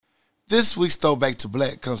This week's Throwback to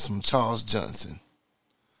Black comes from Charles Johnson.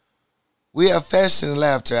 We have fashioned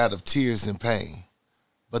laughter out of tears and pain,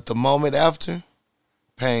 but the moment after,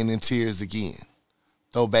 pain and tears again.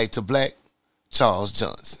 Throwback to Black, Charles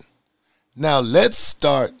Johnson. Now let's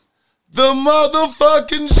start the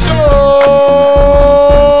motherfucking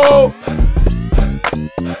show!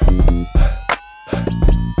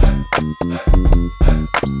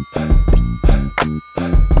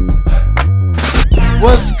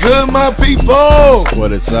 What's good, my people?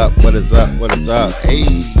 What is up? What is up? What is up? Hey,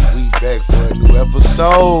 we back for a new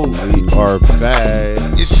episode. We are back.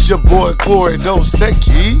 It's your boy Corey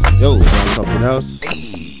Dosecki. Yo, something else?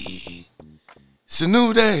 Hey, it's a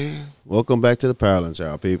new day. Welcome back to the Parallel,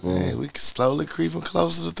 y'all people. Man, we slowly creeping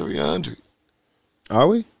closer to 300. Are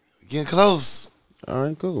we? Getting close. All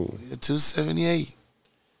right, cool. We're at 278.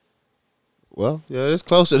 Well, yeah, it's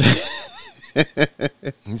closer to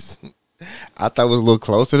I thought it was a little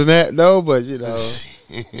closer than that, though, but you know.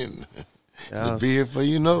 It'll be here for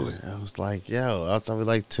you know it. I was like, yo, I thought we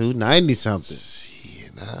like 290 something.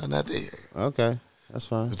 Shit, nah, not there. Okay, that's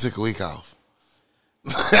fine. We took a week off.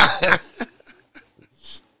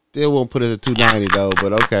 Still won't put it at 290 though,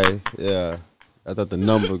 but okay, yeah. I thought the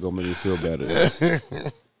number gonna make me feel better. It's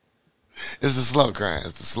a slow grind.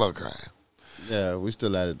 It's a slow grind. Yeah, we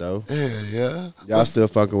still at it though. Yeah. Y'all still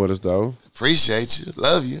fucking with us though. Appreciate you.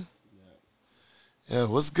 Love you. Yeah,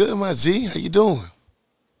 what's good, my G? How you doing?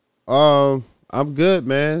 I'm good,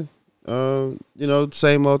 man. You know,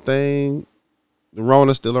 same old thing. The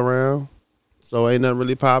Rona's still around, so ain't nothing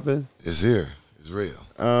really popping. It's here. It's real.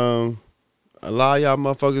 A lot of y'all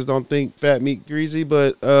motherfuckers don't think fat meat greasy,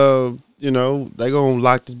 but you know, they gonna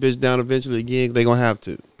lock this bitch down eventually again. They gonna have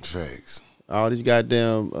to. Facts. All these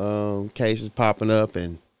goddamn cases popping up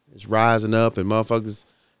and it's rising up, and motherfuckers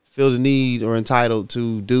feel the need or entitled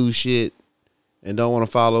to do shit and don't want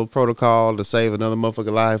to follow protocol to save another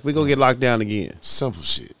motherfucking life. We gonna get locked down again. Simple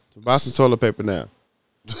shit. So buy some toilet paper now.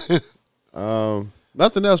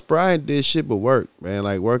 Nothing else. Brian did shit but work, man.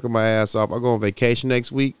 Like working my ass off. I go on vacation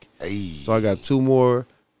next week. Hey. So I got 2 more.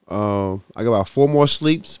 I got about 4 more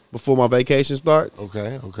sleeps before my vacation starts.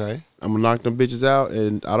 Okay. I'm gonna knock them bitches out,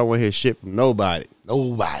 and I don't want to hear shit from nobody.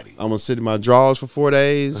 Nobody. I'm gonna sit in my drawers for 4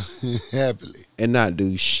 days Happily. and not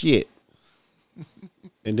do shit.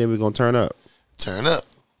 And then we're gonna turn up. Turn up.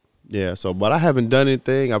 Yeah. So, but I haven't done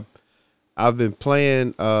anything. I've been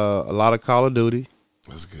playing a lot of Call of Duty.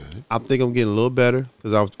 That's good. I think I'm getting a little better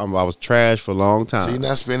because I was trash for a long time. So you're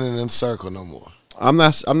not spinning in a circle no more. I'm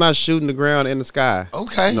not shooting the ground in the sky.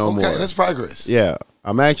 Okay. No more. That's progress. Yeah.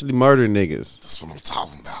 I'm actually murdering niggas. That's what I'm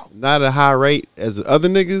talking about. Not at a high rate as the other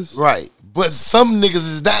niggas. Right. But some niggas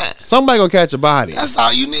is dying. Somebody gonna catch a body. That's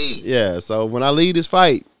all you need. Yeah. So when I leave this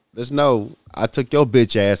fight, let's know I took your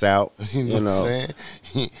bitch ass out. You know what I'm saying?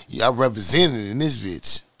 Y'all represented in this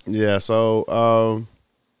bitch. Yeah. So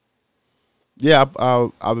yeah,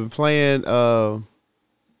 I've been playing. I'm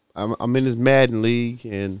in this Madden league,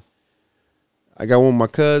 and I got one with my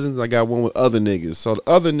cousins. I got one with other niggas. So the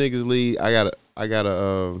other niggas league, I had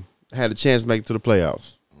a chance to make it to the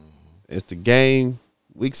playoffs. Mm-hmm. It's the game,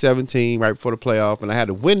 week 17, right before the playoff, and I had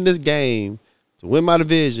to win this game to win my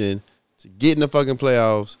division to get in the fucking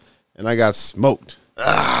playoffs, and I got smoked.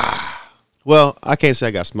 Well, I can't say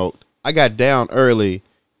I got smoked. I got down early,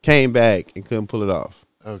 came back, and couldn't pull it off.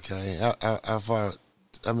 Okay.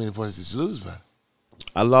 How many points did you lose by?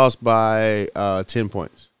 I lost by 10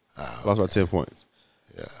 points. Oh, Lost by 10 points.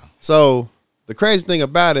 Yeah. So the crazy thing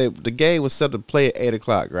about it, the game was set to play at 8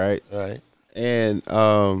 o'clock, right? Right. And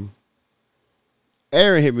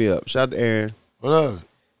Aaron hit me up. Shout out to Aaron. What up?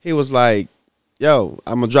 He was like, yo,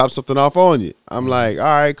 I'm going to drop something off on you. I'm like, all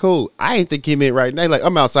right, cool. I ain't think he meant right now. He's like,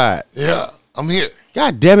 I'm outside. Yeah, I'm here.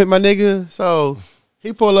 God damn it, my nigga. So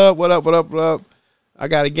he pull up, what up? I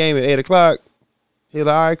got a game at 8 o'clock. He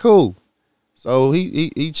like, all right, cool. So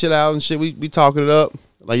he chill out and shit. We talking it up.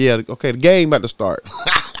 Like, yeah, okay, the game about to start.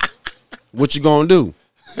 What you gonna do?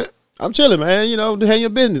 I'm chilling, man. You know, handle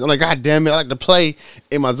your business. I'm like, God damn it, I like to play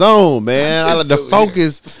in my zone, man. I like to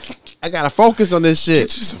focus. I gotta focus on this shit.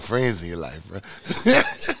 Get you some friends in your life, bro.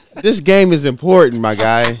 This game is important, my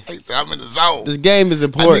guy. I'm in the zone. This game is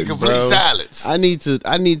important. I need complete silence. I need to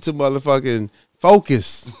motherfucking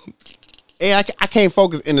focus. And I can't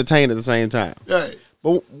focus entertain at the same time. Right.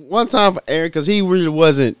 But one time for Aaron, because he really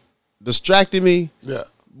wasn't distracting me. Yeah.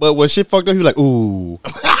 But when shit fucked up, he was like, ooh.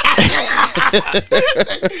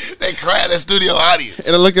 They cried at studio audience.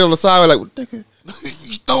 And I look at him on the side, like, nigga,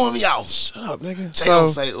 you throwing me off. shut up, nigga. Jay don't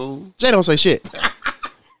say ooh. Jay don't say shit.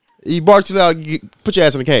 He barks it out, put your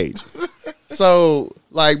ass in the cage. So,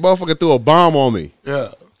 like, motherfucker threw a bomb on me. Yeah.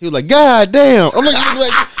 He was like, God damn. I'm like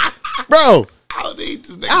bro. I don't need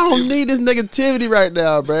this negativity. I don't need this negativity right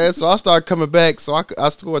now, man. So I started coming back. So I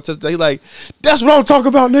scored a touchdown. He like, that's what I'm talking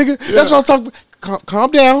about, nigga. That's what I'm talking about.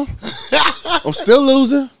 Calm down. I'm still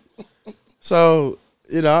losing. So,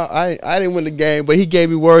 you know, I didn't win the game, but he gave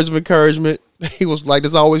me words of encouragement. He was like,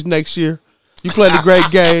 there's always next year. You played a great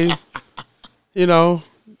game. You know,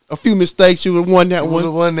 a few mistakes, you would have won that one. You would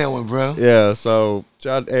have won that one, bro. Yeah, so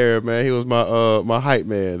shout out to Aaron, man. He was my hype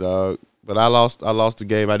man, dog. But I lost the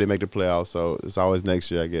game. I didn't make the playoffs, so it's always next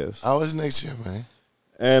year, I guess. Always next year, man.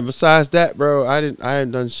 And besides that, bro, I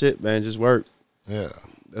hadn't done shit, man. Just work. Yeah.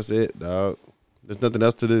 That's it, dog. There's nothing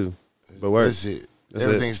else to do but work. That's it.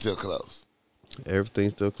 Everything's still closed.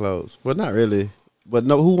 Everything's still closed. Well, not really. But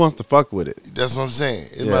no, who wants to fuck with it? That's what I'm saying.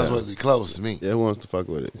 It might as well be closed to me. Yeah, who wants to fuck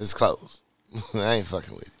with it? It's closed. I ain't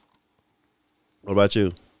fucking with it. What about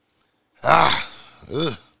you?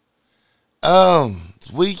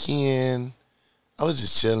 This weekend, I was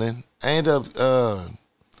just chilling. I ended up,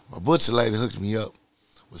 my butcher lady hooked me up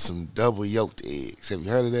with some double yolked eggs. Have you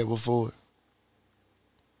heard of that before?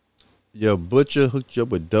 Your butcher hooked you up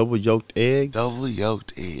with double yolked eggs? Double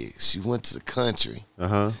yolked eggs. She went to the country,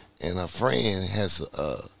 and her friend has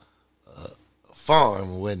a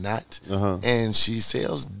farm or whatnot, and she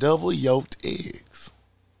sells double yolked eggs.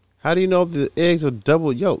 How do you know if the eggs are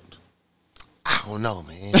double yolked? I don't know,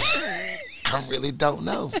 man. I really don't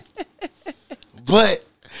know. But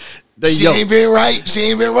she ain't been right. She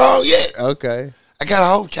ain't been wrong yet. Okay. I got a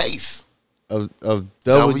whole case of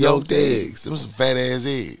double yolked eggs. Them some fat ass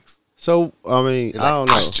eggs. So I mean, like I don't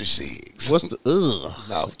know. Ostrich eggs. What's the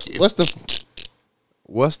No, I'm kidding.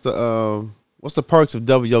 What's the perks of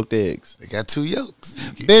double yolked eggs? They got 2 yolks.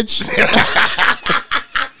 Bitch.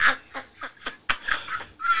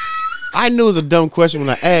 I knew it was a dumb question when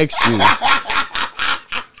I asked you.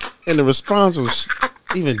 And the response was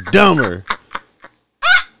even dumber.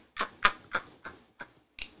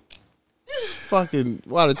 Fucking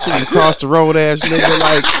why the chicken cross the road ass nigga.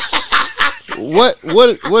 Like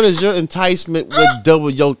what is your enticement with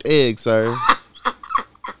double yolked eggs, sir?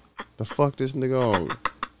 The fuck this nigga on?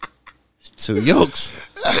 2 yolks.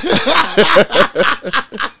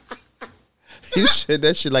 You said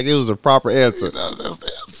that shit like it was a proper answer. No, that's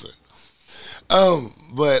the answer.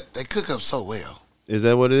 But they cook up so well. Is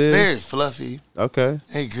that what it is? Very fluffy. Okay.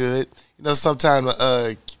 Ain't good. You know, sometimes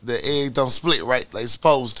the egg don't split right like it's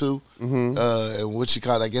supposed to. And what you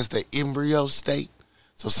call it, I guess the embryo state.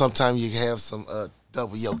 So sometimes you have some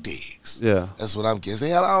double yolked eggs. Yeah. That's what I'm guessing.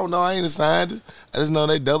 Hell, I don't know. I ain't a scientist. I just know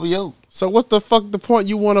they double yolked. So what the fuck the point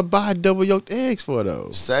you want to buy double yolked eggs for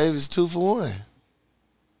though? Save is 2 for 1.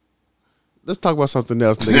 Let's talk about something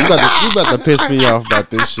else, nigga. You about to piss me off about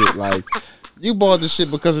this shit. Like, you bought this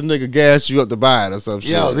shit because a nigga gassed you up to buy it or some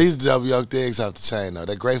shit. Yo, these double yolked eggs off the chain though.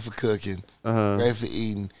 They're great for cooking. Great for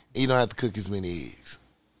eating. And you don't have to cook as many eggs.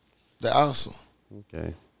 They're awesome.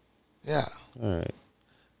 Okay. Yeah. All right.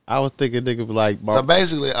 I was thinking nigga like... So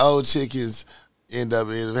basically, old chickens end up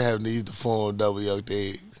having these deformed double yolked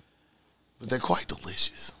eggs. But they're quite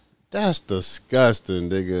delicious. That's disgusting,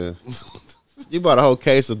 nigga. You bought a whole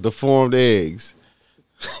case of deformed eggs.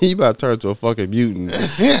 You about to turn to a fucking mutant.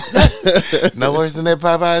 No worse than that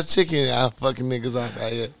Popeye's chicken. I fucking niggas off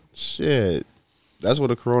out here. Shit. That's where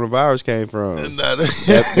the coronavirus came from. No,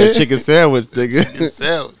 that chicken sandwich, nigga. Chicken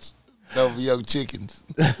sandwich. Double yolk chickens.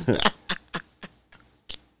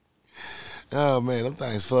 Oh man, them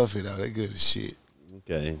things fluffy though. They good as shit.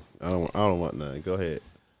 Okay. I don't want none. Go ahead.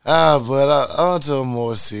 But on to a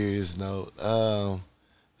more serious note.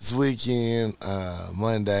 This weekend,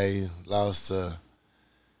 Monday, lost a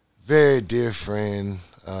very dear friend.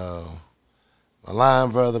 My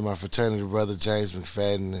line brother, my fraternity brother, James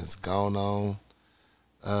McFadden, has gone on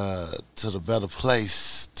to the better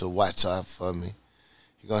place to watch out for me.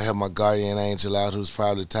 He's gonna help my guardian angel out, who's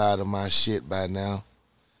probably tired of my shit by now.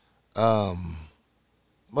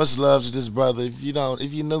 Much love to this brother. If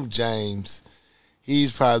you know James,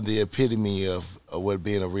 he's probably the epitome of what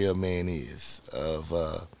being a real man is, of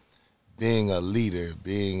being a leader,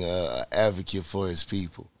 being an advocate for his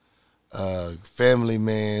people. Family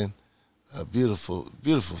man, a beautiful,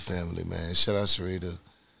 beautiful family, man. Shout out Sharita.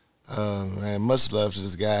 Man, much love to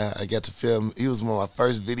this guy. I got to film. He was one of my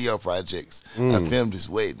first video projects. I filmed his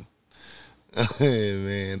wedding.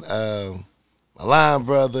 Man, my line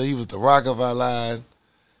brother, he was the rock of our line.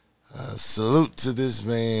 Salute to this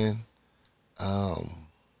man.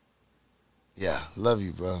 Yeah, love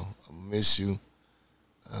you, bro. I miss you.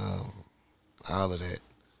 All of that.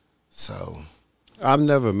 So, I've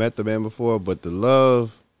never met the man before, but the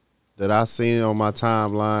love that I seen on my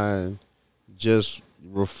timeline just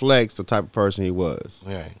reflects the type of person he was.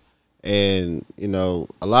 right. And,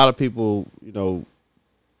 a lot of people,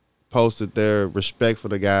 posted their respect for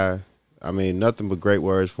the guy. I mean, nothing but great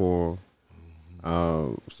words for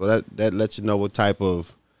him. So that lets you know what type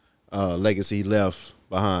of legacy he left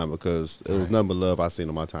behind, because it was nothing but love I seen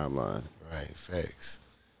on my timeline. Right, facts.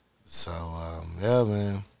 So, yeah,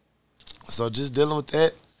 man. So just dealing with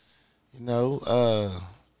that,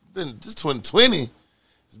 this 2020,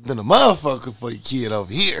 it's been a motherfucker for the kid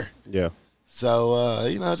over here. Yeah. So,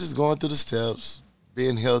 just going through the steps,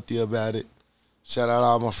 being healthy about it. Shout out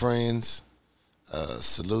all my friends.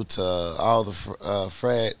 Salute to all the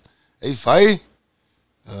frat. Hey, fight.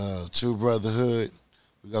 True brotherhood.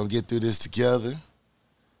 We're going to get through this together.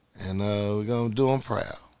 And we're going to do them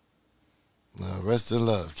proud. Rest in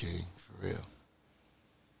love, King, for real.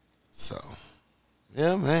 So,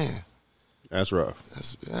 yeah, man. That's rough.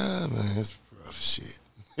 It's rough shit.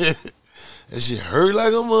 That shit hurt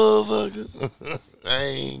like a motherfucker. I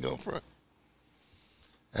ain't gonna front.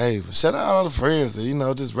 Hey, but shout out all the friends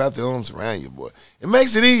that, just wrap their arms around you, boy. It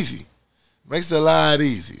makes it easy. Makes it a lot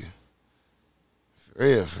easier. For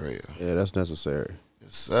real. Yeah, that's necessary.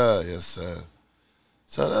 Yes, sir.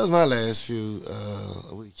 So that was my last few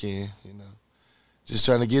weekend, Just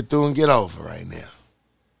trying to get through and get over right now.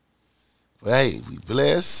 But hey, we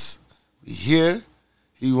blessed. We here.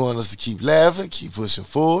 He want us to keep laughing, keep pushing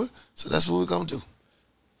forward. So that's what we're gonna do.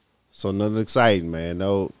 So nothing exciting, man.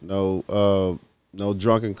 No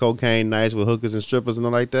drunken cocaine nights with hookers and strippers and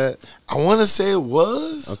all like that. I want to say it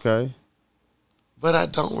was. Okay. But I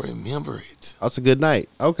don't remember it. That's a good night.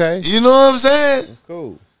 Okay. You know what I'm saying?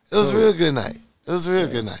 Cool. It was a real good night. It was a real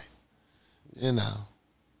good night.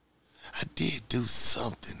 I did do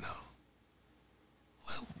something though.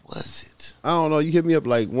 What was it? I don't know. You hit me up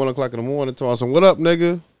like 1 o'clock in the morning, told me, "What up,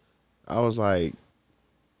 nigga?" I was like,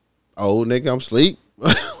 "Oh, nigga, I'm asleep."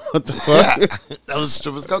 What the fuck? That was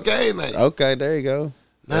strippers cocaine night. Okay, there you go.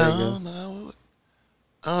 No.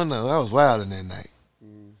 I don't know. I was wild in that night.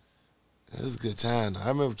 It was a good time. I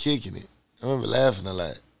remember kicking it. I remember laughing a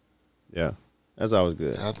lot. Yeah, that's always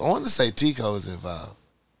good. I want to say Tico was involved.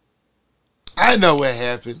 I know what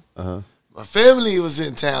happened. My family was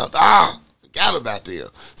in town. Forgot about them.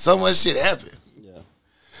 So much shit happened. Yeah.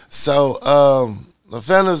 So my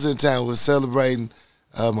family was in town. We were celebrating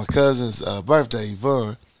my cousin's birthday,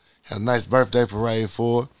 Yvonne. Had a nice birthday parade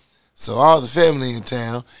for her. So all the family in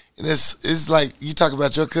town. And it's like you talk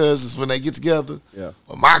about your cousins when they get together. Yeah.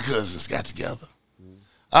 Well, my cousins got together.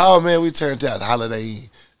 Oh, man, we turned out Holiday Inn.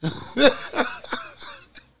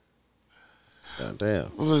 God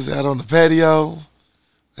damn. We was out on the patio.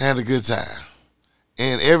 Had a good time.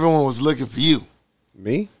 And everyone was looking for you.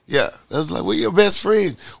 Me? Yeah. That was like, we're your best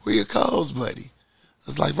friend. We're your calls, buddy. I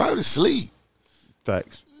was like, probably sleep.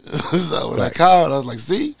 Facts. So when I called, I was like,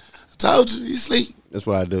 see? I told you, you sleep. That's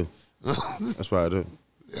what I do. That's what I do.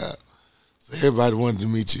 Yeah. So everybody wanted to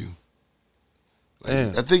meet you.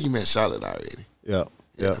 Like, I think you met Charlotte already. Yeah.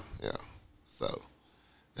 So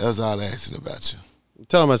that was all asking about you.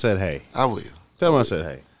 Tell them I said hey. I will. Tell them I said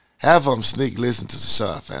hey. Half of them sneak listen to the show,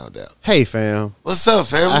 I found out. Hey, fam. What's up,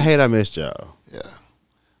 family? I hate I missed y'all. Yeah.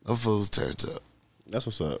 Them fools turned up. That's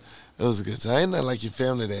what's up. It was a good time. Ain't nothing like your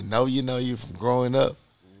family that know you from growing up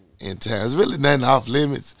in town. It's really nothing off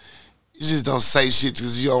limits. You just don't say shit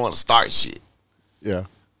because you don't want to start shit. Yeah.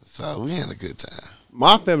 So we had a good time.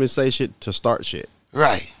 My family say shit to start shit.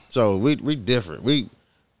 Right. So we different. We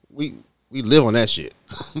live on that shit.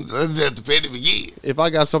 That's at the penny begin. If I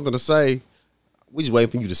got something to say, we just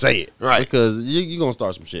waiting for you to say it. Right. Because you going to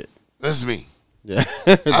start some shit. That's me. Yeah.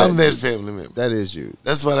 I'm that family member. That is you.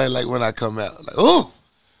 That's what I like when I come out. Like, oh,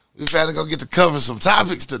 we finally gonna get to cover some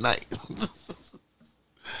topics tonight.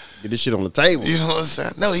 Get this shit on the table. You know what I'm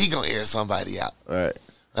saying? No, he gonna air somebody out. Right.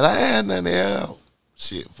 But I had nothing to air out.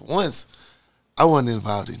 Shit, for once, I wasn't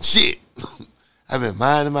involved in shit. I've been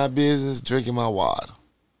minding my business, drinking my water.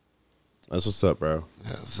 That's what's up, bro.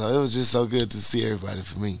 Yeah, so it was just so good to see everybody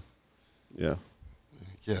for me. Yeah.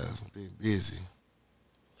 Yeah, being busy.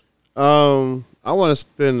 I want to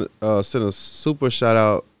send a super shout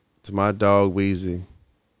out to my dog Weezy.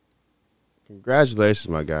 Congratulations,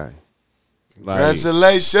 my guy.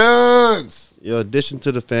 Congratulations. Your addition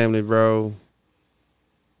to the family, bro.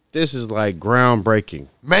 This is like groundbreaking.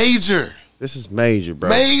 Major. This is major, bro.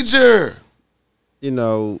 Major. You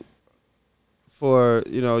know, for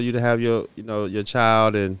you to have your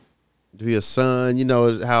child and to be a son. You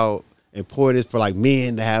know how important it is for like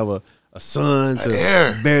men to have a son to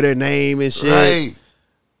bear their name and shit. Right.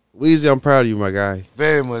 Weezy, I'm proud of you, my guy.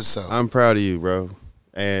 Very much so. I'm proud of you, bro.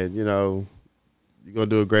 And you're gonna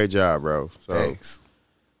do a great job, bro. So thanks.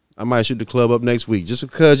 I might shoot the club up next week just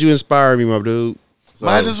because you inspire me, my dude. So,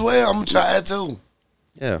 might as well. I'm gonna try it too.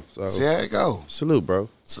 Yeah. So See how it go. salute, bro.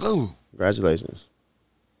 Salute. Congratulations.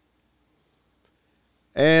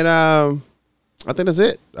 And I think that's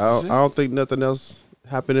it. I don't think nothing else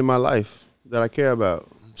happened in my life that I care about.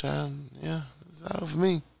 I'm trying. Yeah, that's all for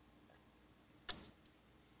me.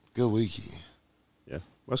 Good weekend. Yeah,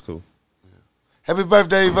 that's cool. Happy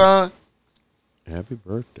birthday, Yvonne. Happy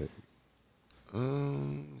birthday.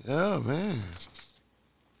 Yeah, man.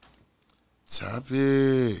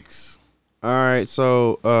 Topics. All right,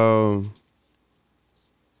 so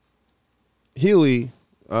Huey,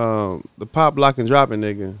 the pop lock and dropping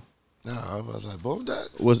nigga, No, I was like,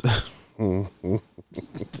 Boondocks? was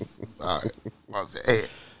Sorry. My bad.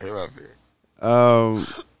 My bad.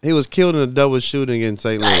 he was killed in a double shooting in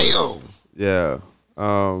St. Louis. Damn. Yeah.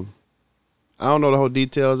 I don't know the whole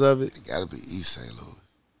details of it. It gotta be East St. Louis.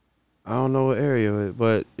 I don't know what area it,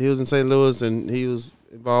 but he was in St. Louis and he was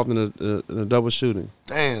involved in a double shooting.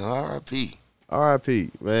 Damn, R.I.P.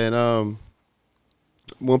 R.I.P. Man.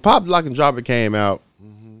 When Pop Lock and Drop It came out,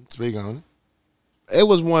 Speak on it. it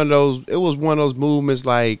was one of those. It was one of those movements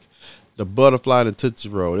like the Butterfly and the Tootsie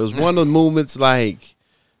Roll. It was one of those movements like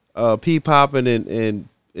pee popping and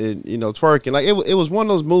you know twerking. Like it was one of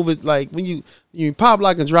those movements like when you pop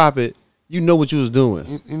lock and drop it, you know what you was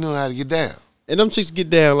doing. You know how to get down. And them chicks get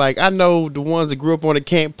down. Like I know the ones that grew up on it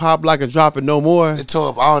can't pop lock and drop it no more. They tore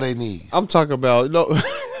up all their knees. I'm talking about no.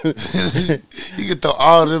 You can throw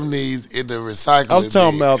all them knees in the recycling. I'm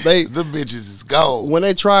talking bin. about they. The bitches is gold. When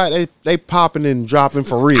they tried, they popping and dropping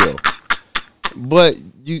for real. But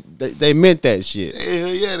they meant that shit. Hell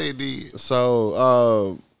yeah, they did.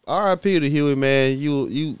 So R.I.P. to Huey, man.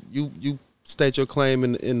 You state your claim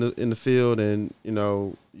in the field, and you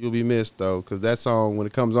know you'll be missed though, because that song when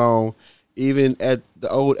it comes on, even at the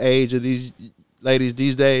old age of these ladies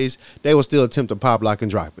these days, they will still attempt to pop lock and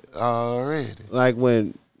drop it. Already. Like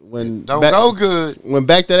when Don't go good. when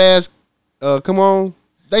back that ass come on,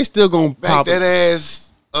 they still gonna Back pop that it.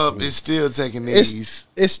 ass up. It's still taking knees.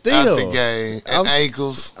 It's Out still the game. And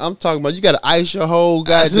ankles. I'm talking about you got to ice your whole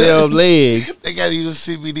goddamn leg. They got to use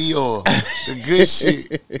CBD oil. The good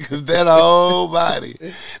shit. Because that whole body.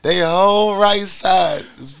 Their whole right side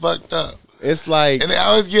is fucked up. It's like And they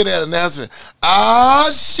always give that announcement. Oh,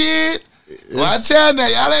 shit. Watch out now.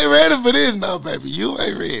 Y'all ain't ready for this. No, baby. You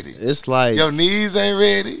ain't ready. it's like Your knees ain't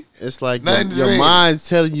ready. it's like Nothing's your ready. mind's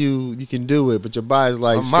telling you can do it, but your body's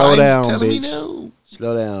like My slow mind's down, telling me bitch. no.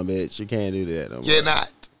 Slow down, bitch. You can't do that. No more.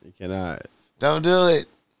 Cannot. You cannot. Don't do it.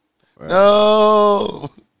 Right. No.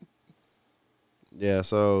 Yeah.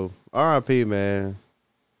 So R.I.P. man.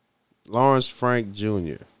 Lawrence Frank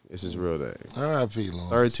Jr. It's his real name. R.I.P.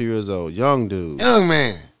 Lawrence. 32 years old, young dude. Young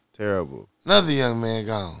man. Terrible. Another young man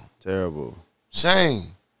gone. Terrible. Shame.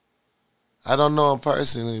 I don't know him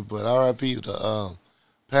personally, but R.I.P. the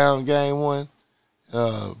Pound Game one,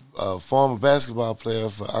 former basketball player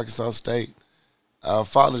for Arkansas State. I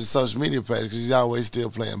followed his social media page because he's always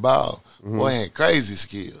still playing ball. Boy, had crazy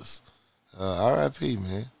skills. R.I.P.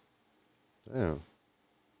 man. Damn.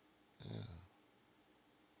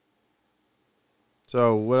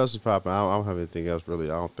 So what else is popping? I don't have anything else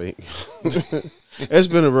really. I don't think. It's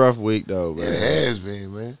been a rough week though, man. It has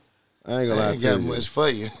been, man. I ain't gonna I lie ain't to got you. much for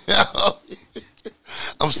you.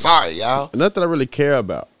 I'm sorry, y'all. Nothing I really care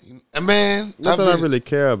about. Man, Nothing I really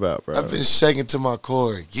care about, bro. I've been shaking to my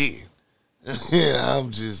core again. Yeah, I'm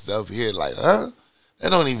just up here like, huh? That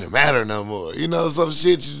don't even matter no more. You know, some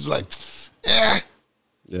shit you just like, yeah.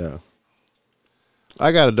 Yeah.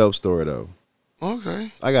 I got a dope story though.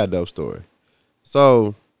 Okay. I got a dope story.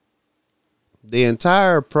 So the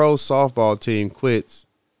entire pro softball team quits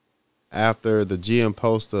after the GM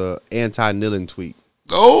posts a anti-kneeling tweet.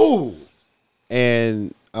 Oh.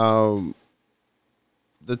 And the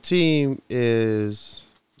team is,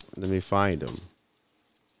 let me find them.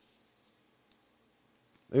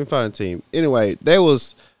 Let me find the team. Anyway,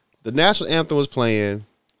 the national anthem was playing,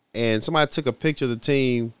 and somebody took a picture of the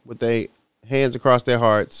team with their hands across their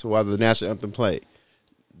hearts while the national anthem played.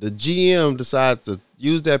 The GM decided to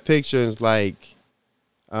use that picture and it's like,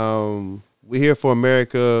 we're here for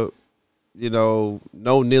America, you know,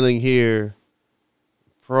 no kneeling here,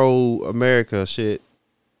 pro-America shit,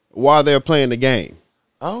 while they're playing the game.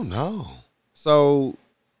 Oh, no. So,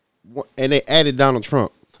 and they added Donald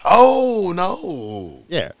Trump. Oh, no.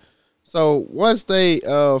 Yeah. So once they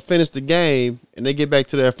finish the game and they get back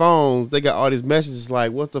to their phones, they got all these messages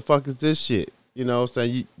like, what the fuck is this shit? You know what I'm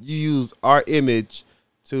saying? You use our image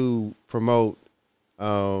to promote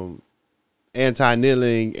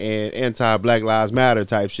anti-kneeling and anti-Black Lives Matter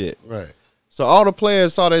type shit. Right. So all the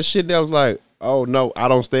players saw that shit and they was like, oh no, I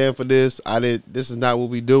don't stand for this. This is not what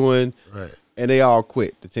we doing. Right. And they all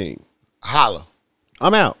quit the team. Holla.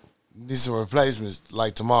 I'm out. Need some replacements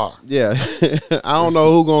like tomorrow. Yeah. I don't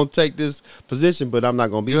know who's gonna take this position, but I'm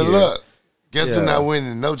not gonna be Good here. luck. Guess Yeah. we're not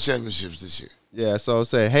winning no championships this year. Yeah, so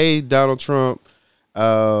say, hey, Donald Trump,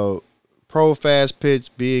 pro fast pitch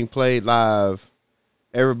being played live,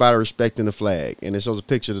 everybody respecting the flag. And it shows a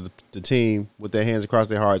picture of the team with their hands across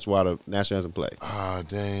their hearts while the national anthem play. Oh,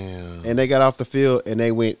 damn. And they got off the field and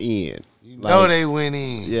they went in. You know they went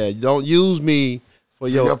in. Yeah, don't use me for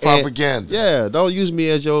your propaganda. Yeah, don't use me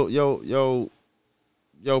as your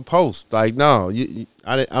post. Like, no,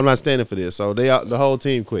 I'm not standing for this. So the whole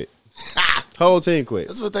team quit. Whole team quit.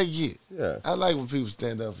 That's what they get. Yeah. I like when people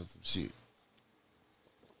stand up for some shit.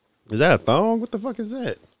 Is that a thong? What the fuck is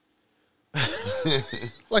that?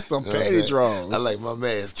 Like some You know what I'm panty saying? drawers. I like my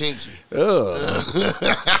man's kinky. Ugh.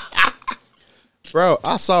 Bro,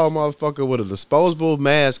 I saw a motherfucker with a disposable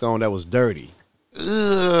mask on that was dirty.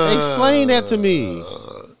 Ugh. Explain that to me.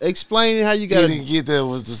 Explain how you He got didn't get that it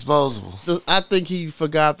was disposable. I think he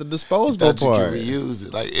forgot the He disposable thought you part. could reuse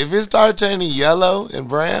it. Like, if it start turning yellow and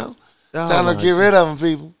brown, Oh time to my get rid of them,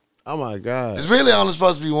 people. Oh my God. It's really only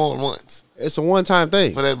supposed to be worn once. It's a one-time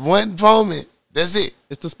thing. For that one moment, that's it.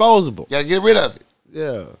 It's disposable. You gotta get rid of it.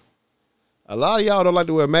 Yeah. A lot of y'all don't like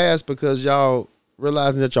to wear masks because y'all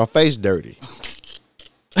realizing that your face dirty.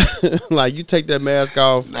 Like, you take that mask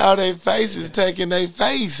off. Now they face is taking their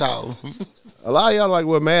face off. A lot of y'all like to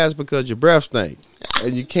wear masks because your breath stink.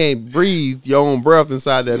 And you can't breathe your own breath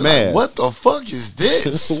inside that You're mask. like, what the fuck is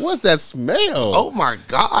this? What's that smell? Oh my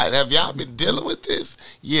God. Have y'all been dealing with this?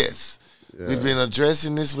 Yes. Yeah. We've been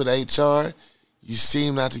addressing this with HR. You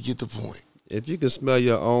seem not to get the point. If you can smell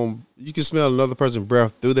you can smell another person's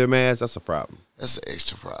breath through their mask, that's a problem. That's an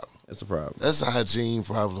extra problem. That's a problem. That's a hygiene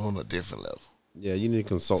problem on a different level. Yeah, you need to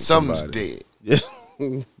consult Something's somebody. dead.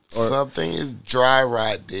 Yeah. Something is dry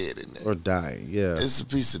right dead in there. Or dying, yeah. It's a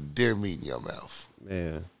piece of deer meat in your mouth.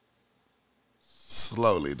 Man.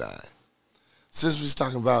 Slowly dying. Since we was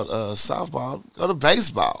talking about softball, go to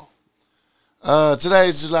baseball. Today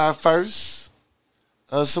is July 1st.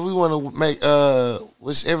 So we want to make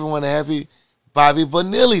wish everyone a happy Bobby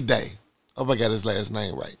Bonilla Day. Hope I got his last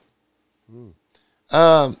name right.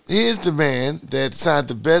 Here's the man that signed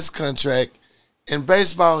the best contract in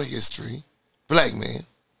baseball history, black man.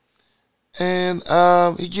 And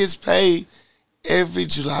he gets paid every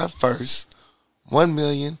July 1st,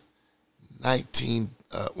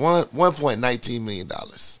 $1.19 million.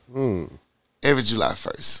 Every July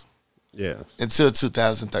 1st. Yeah. Until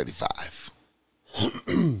 2035.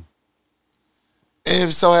 And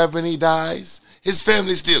if so happen he dies, his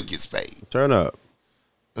family still gets paid. Turn up.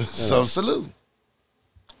 So salute.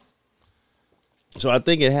 So I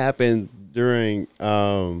think it happened during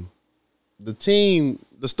the team.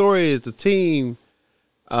 The story is the team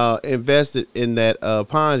invested in that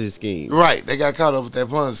Ponzi scheme. Right. They got caught up with that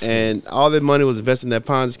Ponzi scheme. And all their money was invested in that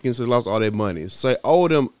Ponzi scheme, so they lost all their money. So they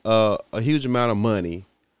owed them a huge amount of money.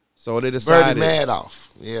 So they decided. Bernie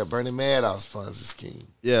Madoff. Yeah, Bernie Madoff's Ponzi scheme.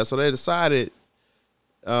 Yeah, so they decided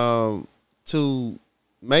to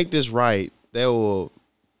make this right. They will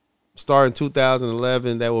start in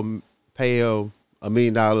 2011. They will pay him $1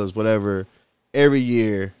 million, whatever, every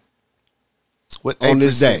year. With on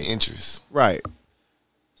this 8% day. interest. Right.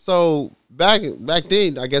 So back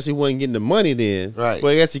then, I guess he wasn't getting the money then. Right. But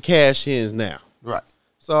I guess he cash ins now. Right.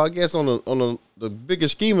 So I guess on the bigger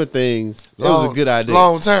scheme of things, it was a good idea.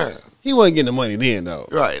 Long term. He wasn't getting the money then though.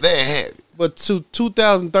 Right. They ain't have it. But to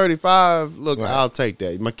 2035, look, Right. I'll take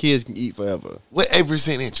that. My kids can eat forever. With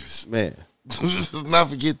 8% interest. Man. Let's not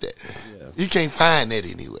forget that. Yeah. You can't find that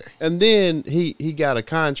anywhere. And then he got a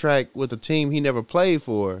contract with a team he never played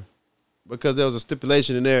for because there was a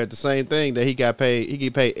stipulation in there at the same thing that he got paid. He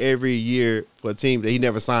get paid every year for a team that he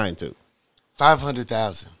never signed to.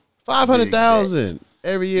 $500,000. $500,000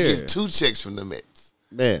 every He year. gets 2 checks from the Mets.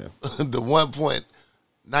 Man. The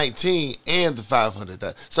 1.19 and the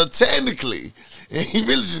 500,000. So technically, he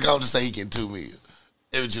really just going to say he getting $2 million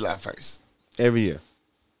every July 1st. Every year.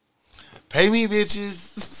 Pay me,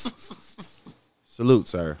 bitches. Salute,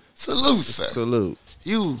 sir. Salute, sir. Salute.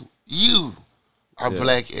 You are Yeah.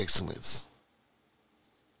 black excellence.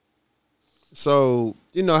 So,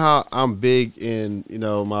 you know how I'm big in,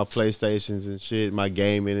 my PlayStations and shit, my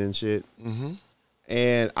gaming and shit. Mm-hmm.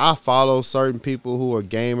 And I follow certain people who are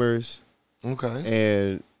gamers. Okay.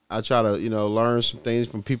 And I try to, learn some things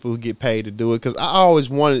from people who get paid to do it. Because I always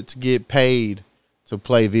wanted to get paid to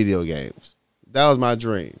play video games. That was my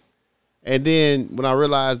dream. And then when I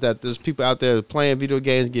realized that there's people out there playing video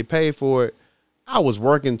games and get paid for it, I was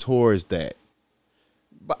working towards that.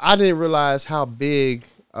 But I didn't realize how big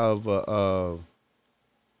of a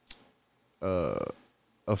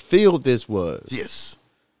field this was. Yes.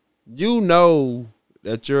 You know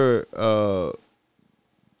that the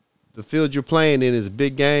field you're playing in is a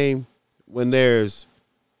big game when there's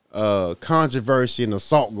controversy and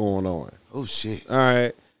assault going on. Oh shit. All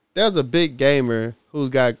right. There's a big gamer who's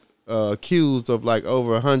got accused of like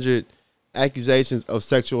over 100 accusations of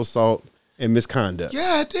sexual assault and misconduct.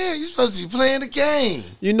 God damn, you're supposed to be playing the game.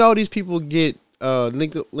 You know these people get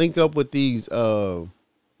link up with these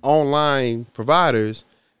online providers,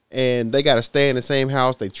 and they got to stay in the same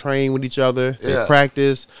house. They train with each other, they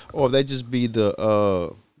practice, or they just be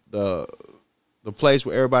the place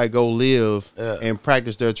where everybody go live and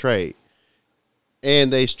practice their trade.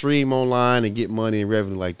 And they stream online and get money and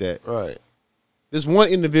revenue like that. Right. This one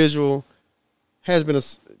individual has been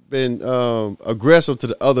aggressive to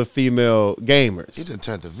the other female gamers. He done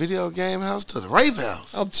turned the video game house to the rape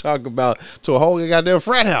house. I'm talking about to a whole goddamn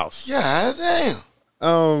frat house. Yeah,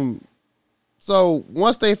 damn. So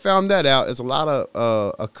once they found that out, it's a lot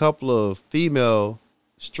of a couple of female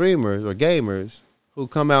streamers or gamers who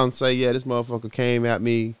come out and say, "Yeah, this motherfucker came at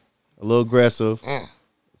me a little aggressive,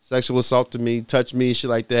 sexual assault to me, touched me, shit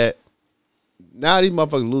like that." Now these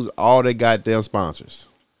motherfuckers lose all their goddamn sponsors.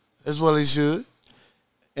 That's what he should.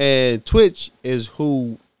 And Twitch is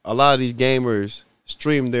who a lot of these gamers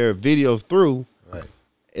stream their videos through. Right.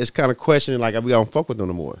 It's kind of questioning, like, we don't fuck with them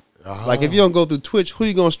no more. Like, if you don't go through Twitch, who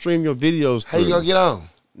you gonna stream your videos through? How you gonna get on?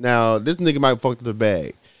 Now, this nigga might fuck the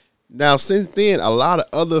bag. Now, since then, a lot of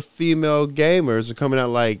other female gamers are coming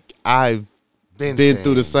out like, I've been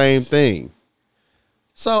through the same thing.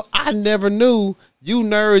 So I never knew you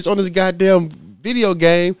nerds on this goddamn video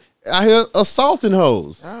game out here assaulting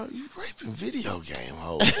hoes. Oh, you raping video game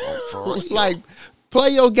hoes for real. Like,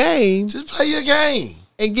 play your game. Just play your game.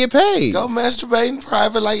 And get paid. Go masturbate in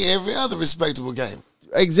private like every other respectable game.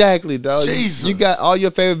 Exactly, dog. Jesus. You got all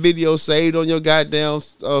your favorite videos saved on your goddamn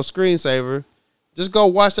screensaver. Just go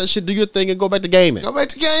watch that shit, do your thing, and go back to gaming. Go back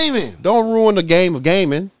to gaming. Don't ruin the game of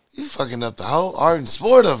gaming. You fucking up the whole art and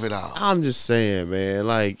sport of it all. I'm just saying, man.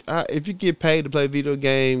 Like, if you get paid to play video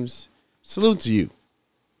games, salute to you.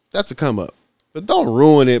 That's a come up. But don't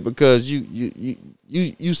ruin it because you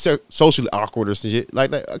socially awkward or some shit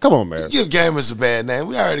like that. Come on, man. You give gamers a bad name.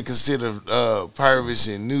 We already consider perverts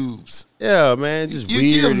and noobs. Yeah, man. Just you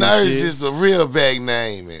weird. Give nerds just a real bad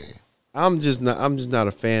name, man. I'm just not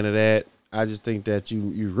a fan of that. I just think that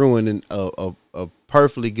you ruining a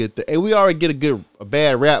perfectly good thing. And we already get a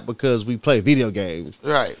bad rap because we play video games.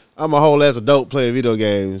 Right. I'm a whole ass adult playing video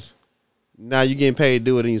games. Now you getting paid to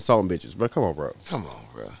do it and you salting bitches. But come on, bro. Come on,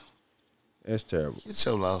 bro. That's terrible. Get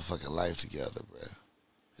your motherfucking life together, bro.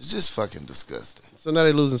 It's just fucking disgusting. So now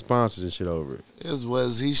they losing sponsors and shit over it. As well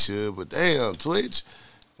as he should, but damn, Twitch,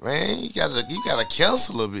 man, you gotta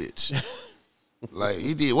cancel a bitch. Like,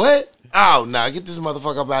 he did what? Oh, nah, get this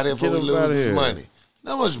motherfucker up out here before we lose this money.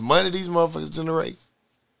 Know how much money these motherfuckers generate?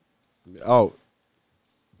 Oh.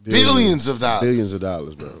 Billions of dollars. Billions of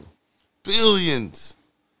dollars, bro. Billions.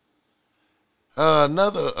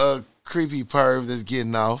 Another creepy perv that's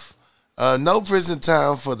getting off. No prison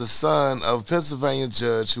time for the son of a Pennsylvania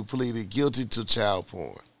judge who pleaded guilty to child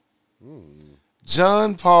porn.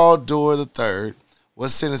 John Paul Doerr III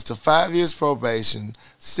was sentenced to 5 years probation,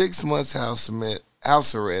 6 months house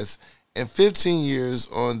arrest, and 15 years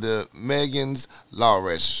on the Megan's Law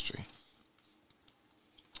Registry.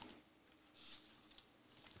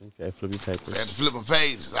 Okay, flip your papers. I had to flip my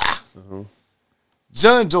pages.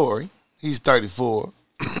 John Doerr, he's 34.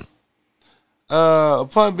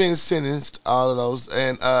 Upon being sentenced, all of those,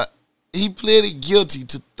 and he pleaded guilty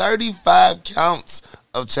to 35 counts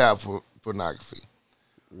of child pornography,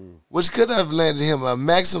 which could have landed him a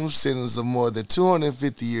maximum sentence of more than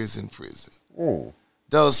 250 years in prison.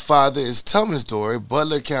 Doe's father is Thomas Doerr,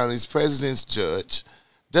 Butler County's president's judge.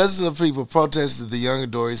 Dozens of people protested the younger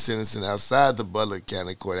Doerr sentencing outside the Butler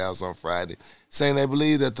County courthouse on Friday, saying they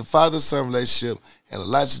believe that the father-son relationship had a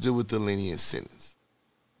lot to do with the lenient sentence.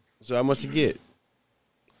 So how much you get?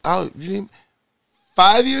 Oh,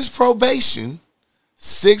 5 years probation,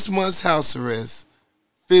 6 months house arrest,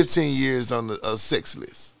 15 years on the sex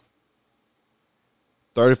list.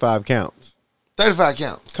 35 counts. 35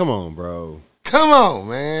 counts. Come on, bro. Come on,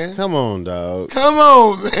 man. Come on, dog. Come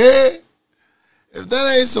on, man. If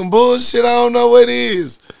that ain't some bullshit, I don't know what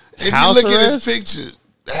is. If House you look arrest? at his picture,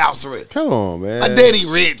 the house arrest. Come on, man. My daddy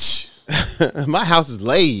rich. My house is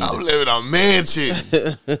laid. I'm living on a mansion.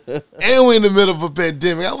 And we're in the middle of a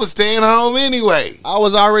pandemic. I was staying home anyway. I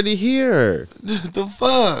was already here. The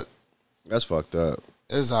fuck? That's fucked up.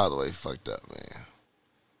 It's all the way fucked up, man.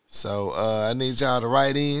 So I need y'all to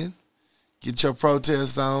write in, get your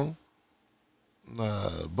protests on.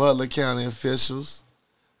 Butler County officials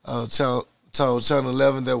told Channel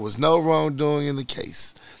 11 there was no wrongdoing in the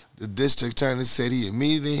case. The district attorney said he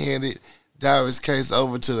immediately handed Dowry's case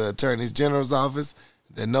over to the Attorney General's office,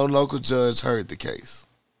 that no local judge heard the case.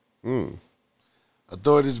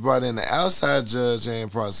 Authorities brought in an outside judge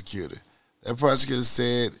and prosecutor. That prosecutor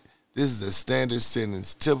said this is a standard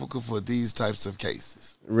sentence typical for these types of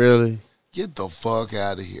cases. Really? Get the fuck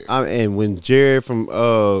out of here. And when Jared from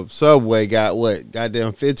Subway got what?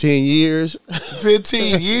 Goddamn 15 years?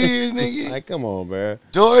 15 years, nigga? Like, come on, man.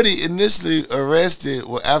 Doherty initially arrested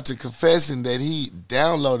after confessing that he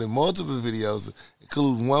downloaded multiple videos,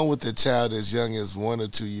 including one with a child as young as 1 or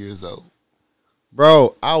 2 years old.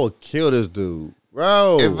 Bro, I would kill this dude.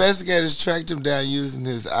 Bro. Investigators tracked him down using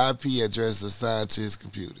his IP address assigned to his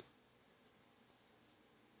computer.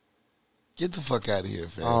 Get the fuck out of here,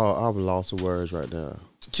 fam. Oh, I'm lost of words right now.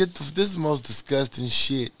 This is the most disgusting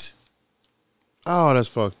shit. Oh, that's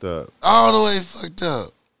fucked up. All the way fucked up.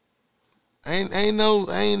 Ain't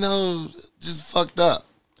no, just fucked up.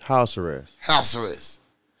 House arrest. House arrest.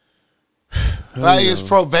 Like his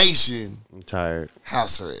probation. I'm tired.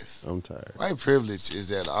 House arrest. I'm tired. White privilege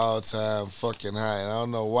is at all time fucking high, and I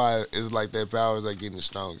don't know why it's like that powers are getting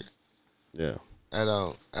stronger. Yeah. I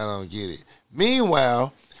don't get it.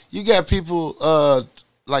 Meanwhile, you got people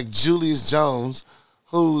like Julius Jones,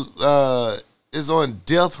 who is on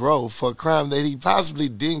death row for a crime that he possibly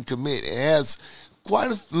didn't commit and has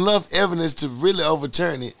quite enough evidence to really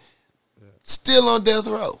overturn it. Still on death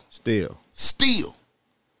row. Still.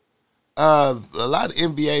 A lot of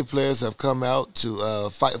NBA players have come out to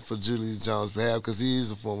fight for Julius Jones' behalf because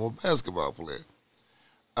he's a former basketball player.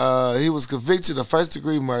 He was convicted of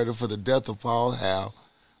first-degree murder for the death of Paul Howe.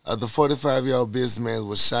 The 45-year-old businessman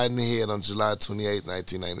was shot in the head on July 28,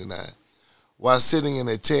 1999, while sitting in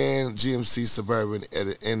a tan GMC Suburban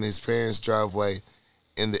in his parents' driveway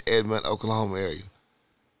in the Edmond, Oklahoma area.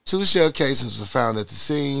 2 shell casings were found at the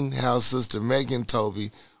scene. Howe's sister, Megan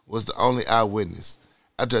Toby, was the only eyewitness.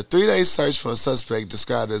 After a 3-day search for a suspect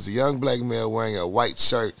described as a young black male wearing a white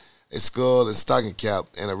shirt, a skull and stocking cap,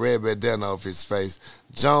 and a red bandana over his face,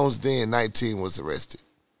 Jones, then 19, was arrested.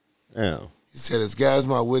 Yeah. He said, as guys,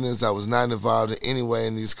 my witness, I was not involved in any way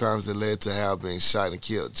in these crimes that led to Hal being shot and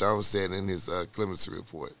killed, Jones said in his clemency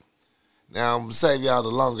report. Now, I'm going to save y'all the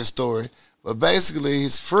longer story, but basically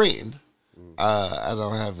his friend, I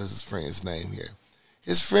don't have his friend's name here.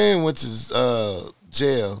 His friend went to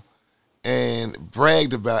jail and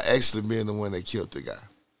bragged about actually being the one that killed the guy.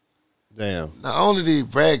 Damn. Not only did he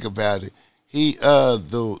brag about it, he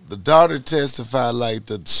the daughter testified like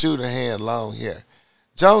the shooter had long hair.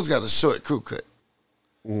 Jones got a short crew cut.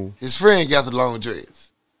 His friend got the long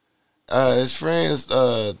dreads. His friends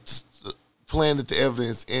planted the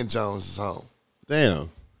evidence in Jones' home.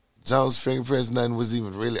 Damn. Jones' fingerprints, nothing was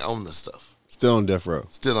even really on the stuff. Still on death row.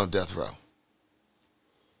 Still on death row.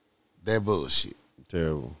 That bullshit.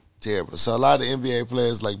 Terrible. So a lot of NBA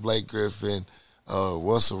players like Blake Griffin,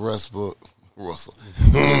 Russell Westbrook, Russell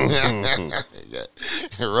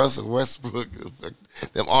Westbrook,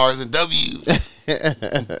 them R's and W's,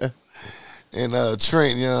 and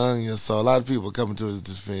Trent Young. So a lot of people coming to his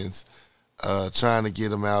defense, trying to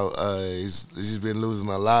get him out. He's been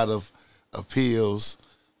losing a lot of appeals.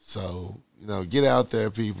 So get out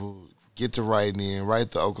there, people. Get to writing in.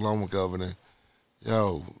 Write the Oklahoma governor.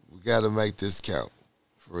 Yo, we got to make this count.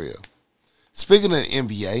 For real. Speaking of the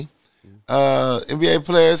NBA, NBA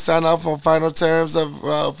players sign off on final terms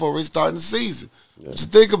for restarting the season. Yeah. What you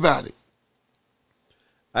think about it?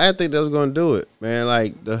 I didn't think they was going to do it, man.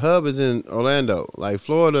 Like, the hub is in Orlando. Like,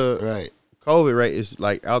 Florida, right? COVID rate is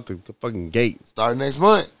like out the fucking gate. Start next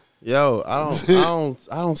month. Yo, I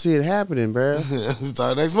don't see it happening, bro.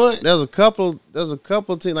 Start next month. There's a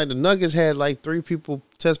couple teams, like the Nuggets had like 3 people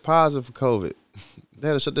test positive for COVID. They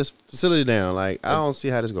had to shut this facility down. Like, I don't see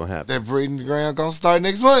how this is going to happen. That breeding ground going to start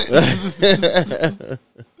next month.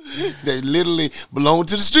 They literally belong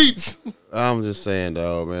to the streets. I'm just saying,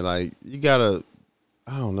 though, man. Like, you got to,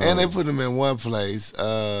 I don't know. And they put them in one place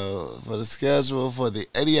for the schedule for the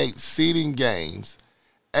 88 seeding games.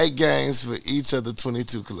 8 games for each of the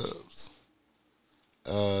 22 clubs.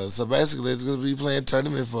 So, basically, it's going to be playing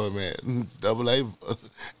tournament for them at AA,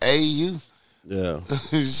 AAU. Yeah.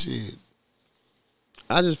 Shit.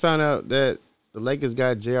 I just found out that the Lakers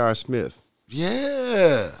got J.R. Smith.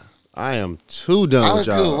 Yeah. I am too done with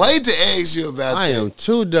y'all. I couldn't wait to ask you about that. I am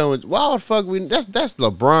too done with. Why the fuck that's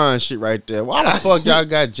LeBron shit right there. Why the fuck y'all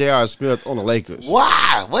got J.R. Smith on the Lakers?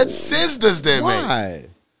 Why? What sense does that make? Why?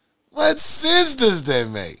 What sense does that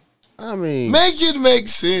make? I mean, make it make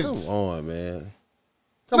sense. Come on, man.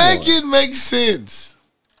 Make it make sense.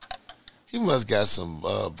 He must got some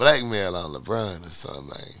blackmail on LeBron or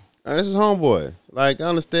something. This is homeboy. Like, I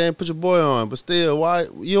understand, put your boy on, but still, why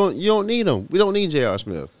you don't need him? We don't need J.R.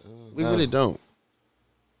 Smith. We really don't.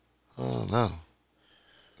 Oh no,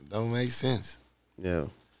 it don't make sense. Yeah.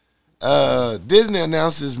 Disney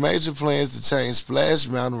announces major plans to change Splash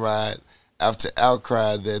Mountain ride after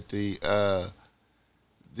outcry that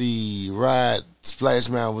the ride Splash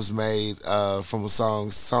Mountain was made from a song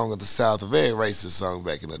of the South, a very racist song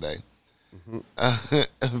back in the day.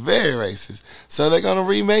 Very racist. So they're gonna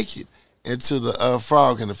remake it into the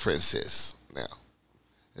Frog and the Princess now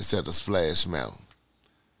instead of Splash Mountain.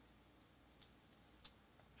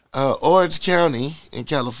 Orange County in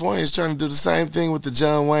California is trying to do the same thing with the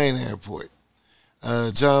John Wayne Airport.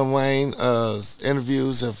 John Wayne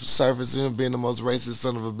interviews have surfaced him being the most racist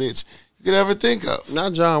son of a bitch you could ever think of.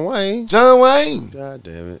 Not John Wayne. John Wayne. God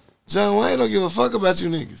damn it. John Wayne don't give a fuck about you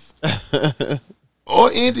niggas.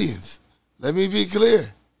 Or Indians. Let me be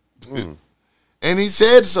clear. And he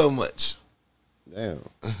said so much. Damn.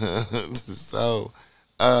 So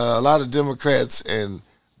a lot of Democrats and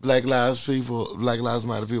Black Lives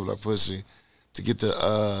Matter people are pushing to get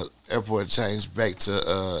the airport changed back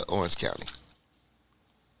to Orange County.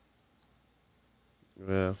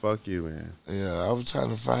 Yeah, fuck you, man. Yeah, I was trying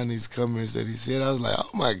to find these comments that he said. I was like, oh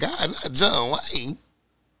my God, not John Wayne.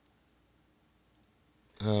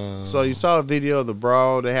 So you saw the video of the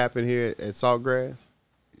brawl that happened here at Saltgrass?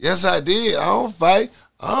 Yes, I did. I don't fight.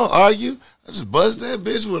 I don't argue. I just bust that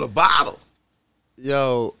bitch with a bottle.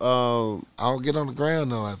 Yo, I don't get on the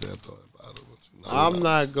ground though after I throw that bottle. I'm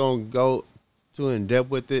not gonna go too in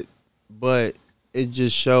depth with it, but it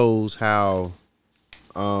just shows how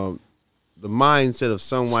the mindset of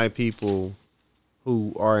some white people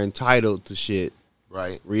who are entitled to shit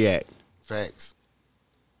react. Facts.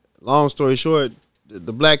 Long story short,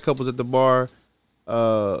 the black couples at the bar,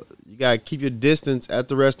 you gotta keep your distance at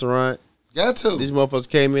the restaurant. Got to. These motherfuckers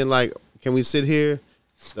came in like, can we sit here?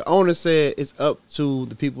 The owner said it's up to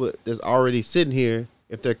the people that's already sitting here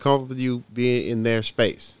if they're comfortable with you being in their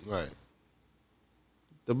space. Right.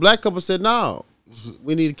 The black couple said, no,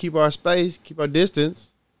 we need to keep our space, keep our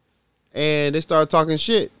distance. And they started talking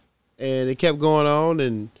shit. And it kept going on,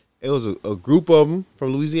 and it was a group of them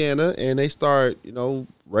from Louisiana, and they started,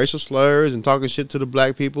 racial slurs and talking shit to the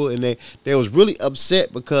black people. And they was really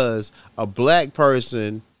upset because a black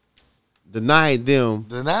person denied them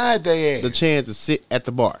their ass the chance to sit at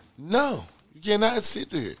the bar. No, you cannot sit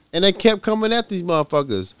there. And they kept coming at these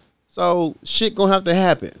motherfuckers. So shit gonna have to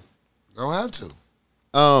happen. Gonna have to.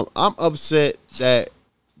 I'm upset that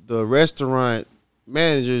the restaurant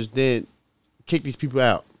managers didn't kick these people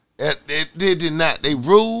out. They did not. They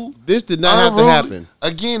ruled. This did not have to happen.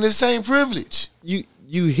 Again, this ain't privilege.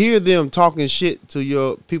 You hear them talking shit to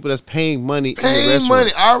your people that's paying money in the restaurant.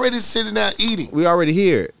 Money, already sitting down eating. We already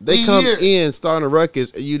hear. They come in starting a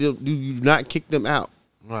ruckus, and you do not kick them out.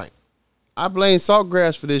 Right. I blame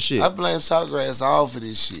Saltgrass for this shit. I blame Saltgrass all for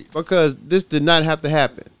this shit. Because this did not have to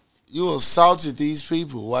happen. You assaulted these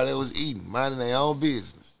people while they was eating, minding their own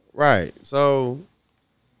business. Right. So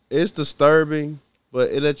it's disturbing, but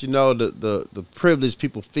it lets you know the privilege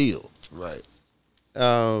people feel. Right.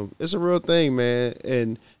 It's a real thing, man.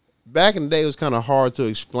 And back in the day, it was kind of hard to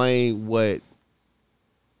explain what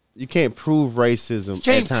you can't prove racism. You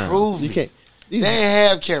can't at times. prove you it. Can't. They ain't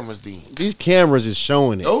have cameras then. These cameras is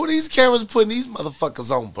showing it. Oh, these cameras putting these motherfuckers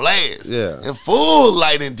on blast. Yeah. In full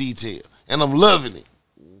light and detail. And I'm loving it.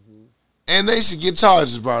 Mm-hmm. And they should get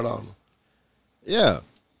charges brought on them. Yeah.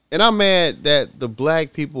 And I'm mad that the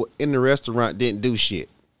black people in the restaurant didn't do shit.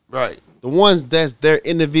 Right. The ones that's there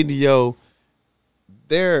in the video,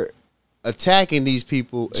 they're attacking these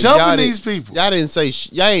people. Jumping these people. Y'all didn't say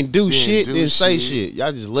y'all ain't do shit, didn't say shit.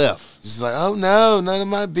 Y'all just left. Just like, oh no, none of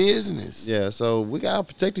my business. Yeah, so we gotta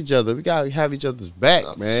protect each other. We gotta have each other's back,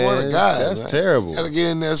 man. Swear to God, that's man. terrible. Gotta get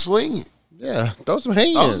in there swinging. Yeah, throw some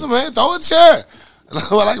hands. Throw a chair.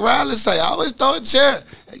 Like Riley say, I always throw a chair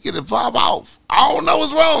and get it pop off. I don't know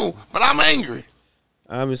what's wrong, but I'm angry.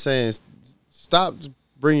 I'm just saying, stop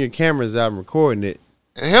bringing your cameras out and recording it.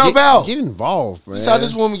 And help out. Get involved, man. You saw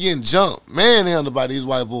this woman getting jumped, manhandled by these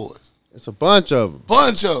white boys. It's a bunch of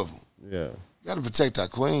them. Yeah. Got to protect our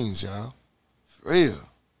queens, y'all. For real.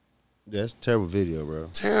 Yeah, that's a terrible video, bro.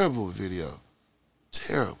 Terrible video.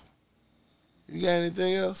 Terrible. You got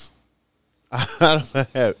anything else? I don't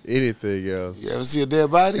have anything else. You ever see a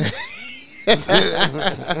dead body?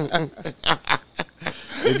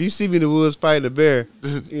 If you see me in the woods fighting a bear,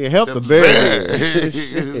 you help the bear.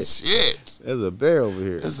 Shit. There's a bear over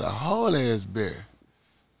here. There's a whole ass bear.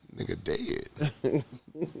 Nigga dead.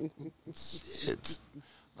 Shit.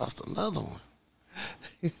 Lost another one.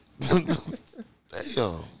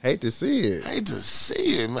 Damn. Hate to see it. Hate to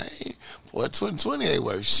see it, man. Boy, 2020 ain't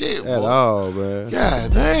worth shit, boy. At all, man.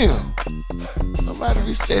 God damn. Somebody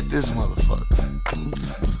reset this motherfucker.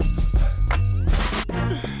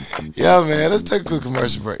 Yeah, man. Let's take a quick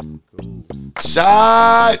commercial break.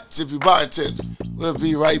 Shot. Tippy bartender. We'll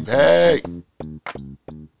be right back.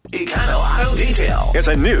 Econo Auto Detail is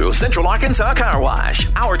a new Central Arkansas car wash.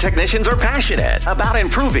 Our technicians are passionate about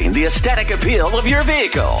improving the aesthetic appeal of your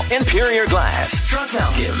vehicle. Interior glass, truck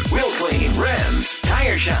vacuum, wheel clean, rims,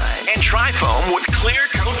 tire shine, and tri-foam with clear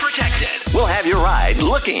coat protected. We'll have your ride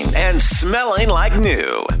looking and smelling like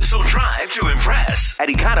new. So drive to impress at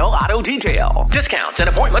Econo Auto Detail. Discounts and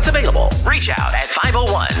appointments available. Reach out at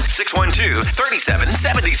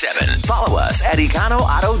 501-612-3777. Follow us at Econo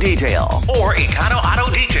Auto Detail or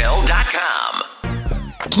EconoAutoDetail.com.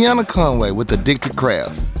 Kiana Conway with Addicted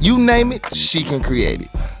Craft. You name it, she can create it.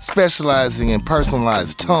 Specializing in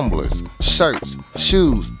personalized tumblers, shirts,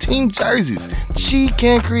 shoes, team jerseys, she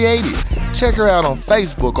can create it. Check her out on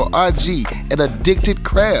Facebook or IG at Addicted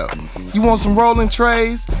Craft. You want some rolling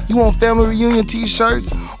trays? You want family reunion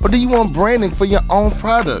t-shirts? Or do you want branding for your own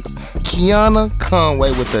products? Kiana Conway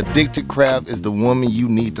with Addicted Craft is the woman you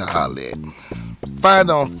need to holler at. Find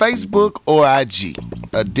her on Facebook or IG,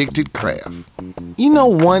 Addicted Craft. You know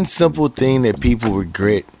one simple thing that people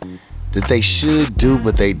regret that they should do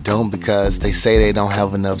but they don't because they say they don't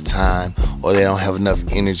have enough time or they don't have enough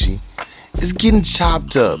energy? It's getting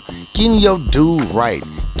chopped up, getting your dude right,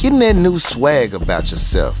 getting that new swag about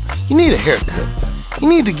yourself. You need a haircut. You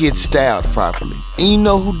need to get styled properly. And you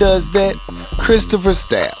know who does that? Christopher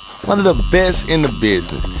Style. One of the best in the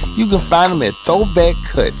business. You can find them at Throwback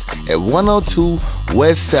Cuts at 102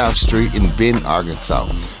 West South Street in Benton, Arkansas.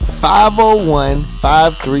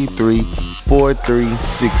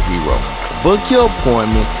 501-533-4360. Book your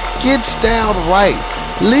appointment. Get styled right.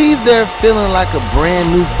 Leave there feeling like a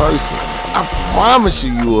brand new person. I promise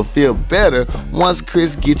you will feel better once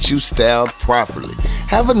Chris gets you styled properly.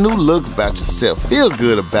 Have a new look about yourself. Feel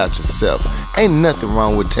good about yourself. Ain't nothing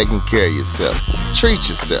wrong with taking care of yourself. Treat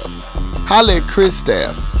yourself. Holla at Chris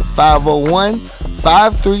Staff,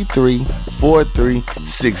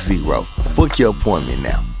 501-533-4360. Book your appointment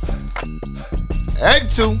now.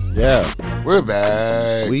 Act 2. Yeah. We're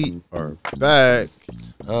back. We are back.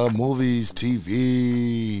 Movies,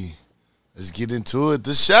 TV. Let's get into it.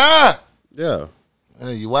 The Chi. Yeah.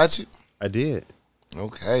 You watch it? I did.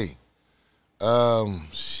 Okay.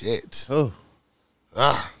 Shit. Oh.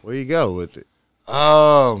 Where you go with it?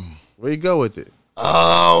 Where you go with it?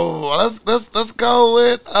 Let's go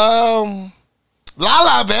with Lala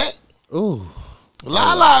back. Ooh.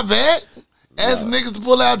 Lala back. Ask niggas to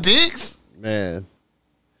pull out dicks. Man.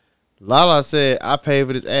 Lala said, I paid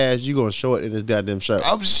for this ass. You gonna show it in this goddamn show.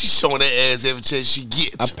 She's showing that ass every chance she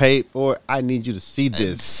gets. I paid for it. I need you to see this.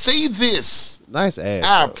 And see this. Nice ass.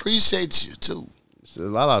 I bro. appreciate you too.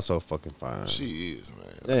 Lala's so fucking fine. She is, man.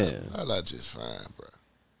 Damn. Lala just fine, bro.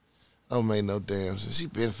 Don't make no damn sense. She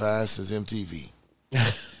been fine since MTV.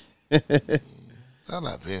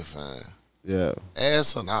 Lala been fine. Yeah.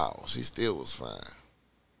 Ass and all, she still was fine.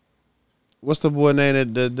 What's the boy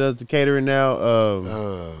name that does the catering now?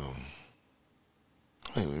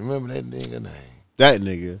 I don't even remember that nigga name. That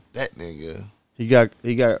nigga. That nigga. He got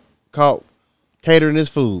caught catering his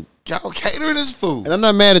food. Y'all catering his food. And I'm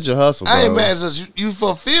not mad at your hustle, bro. I ain't mad at you. You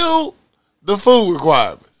fulfill the food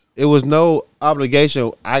requirements. It was no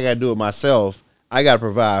obligation. I got to do it myself. I got to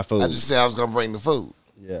provide food. I just said I was going to bring the food.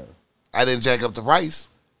 Yeah. I didn't jack up the price.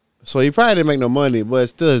 So he probably didn't make no money, but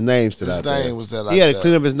still his name stood out His there. name was that. He had to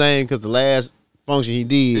clean up his name because the last function he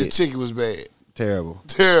did. His chicken was bad. Terrible.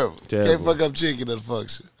 Terrible. Terrible. Can't fuck up chicken at a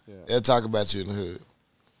function. Yeah. They'll talk about you in the hood.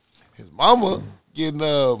 His mama getting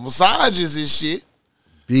massages and shit.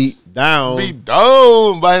 Beat down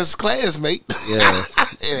by his classmate. Yeah.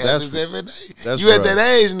 It happens every day. That's you rough. at that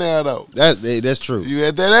age now, though. That's true. You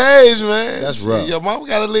at that age, man. That's rough. Your mama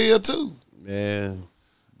got to live, too. Man,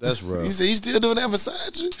 that's rough. You say you still doing that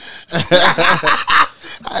massage?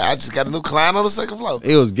 I just got a new client on the second floor.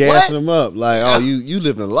 He was gassing him up like, oh, you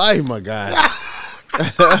living a life, my guy.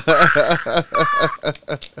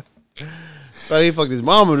 But he fucked his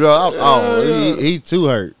mama, though. Oh, he too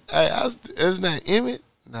hurt. Hey, isn't that Emmett?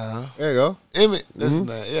 No. There you go. Emmett. That's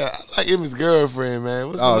not. Yeah, I like Emmett's girlfriend, man.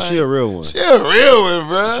 What's her name? She a real one. She a real one,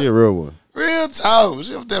 bro. She a real one. Real talk.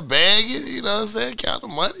 She up there bagging, you know what I'm saying?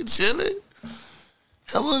 Counting money, chilling.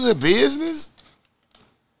 Handling the business.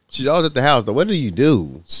 She's always at the house, though. What do you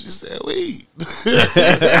do? She said weed.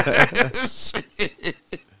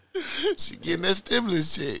 She getting that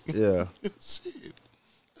stimulus check. Yeah. Shit.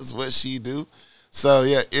 That's what she do. So,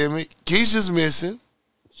 yeah, Emmy. Keisha's missing.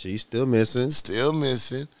 She's still missing. Still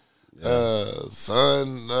missing.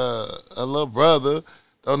 Son, a little brother,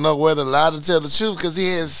 don't know whether to lie to tell the truth because he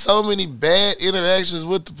had so many bad interactions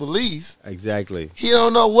with the police. Exactly. He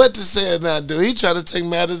don't know what to say or not do. He try to take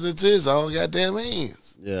matters into his own goddamn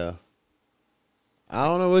hands. Yeah. I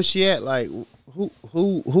don't know where she at. Like, who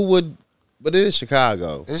would? But it is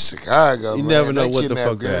Chicago. It's Chicago. You man. never know they what the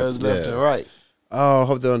fuck girls happened. left and right. Oh, I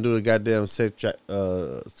hope they don't do the goddamn sex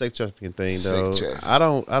trafficking thing though. Sex trafficking. I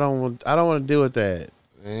don't want to deal with that.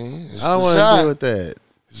 Man, it's I don't want to deal with that.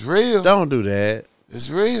 It's real. Don't do that. It's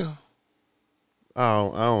real. I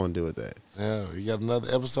don't want to deal with that. Yeah, you got another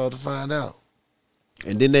episode to find out.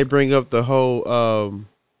 And then they bring up the whole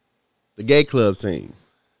the gay club scene.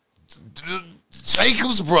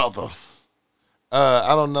 Jacob's brother.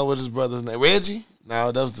 I don't know what his brother's name. Reggie?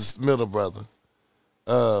 No, that was the middle brother.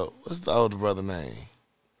 What's the older brother name?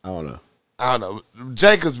 I don't know. I don't know.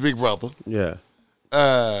 Jacob's big brother. Yeah.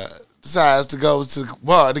 Decides to go to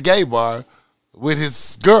the gay bar, with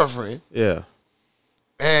his girlfriend. Yeah.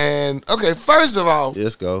 And okay, first of all,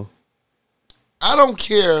 Let's go. I don't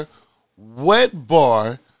care what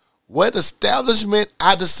bar, what establishment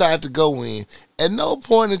I decide to go in. At no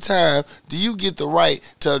point in time do you get the right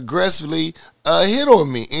to aggressively hit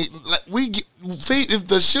on me. If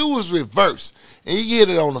the shoe was reversed and you hit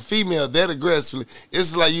it on a female that aggressively,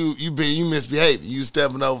 it's like you misbehaving, you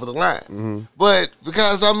stepping over the line. Mm-hmm. But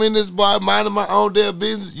because I'm in this bar minding my own damn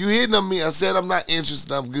business, you hitting on me. I said I'm not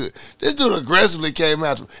interested. I'm good. This dude aggressively came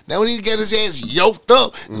after me. Now when he got his ass yoked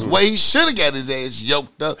up, this way he should have got his ass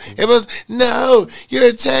yoked up. It was no, you're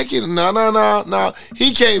attacking. No.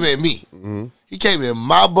 He came at me. Mm-hmm. He came in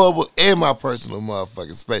my bubble and my personal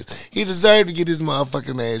motherfucking space. He deserved to get his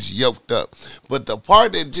motherfucking ass yoked up. But the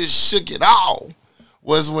part that just shook it all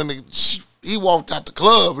was when he walked out the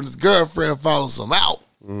club and his girlfriend follows him out.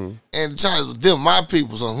 Mm-hmm. And Charles with them, my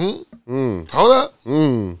people. So, hold up.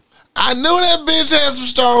 I knew that bitch had some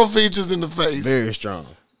strong features in the face. Very strong.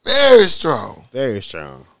 Very strong. Very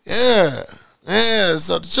strong. Yeah. Yeah.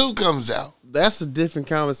 So the truth comes out. That's a different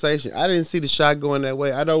conversation. I didn't see the shot going that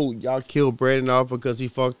way. I know y'all killed Brandon off because he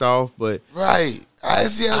fucked off, but right. I didn't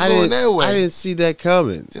see how going that way. I didn't see that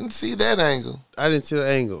coming. Didn't see that angle. I didn't see the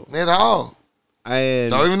angle. At all.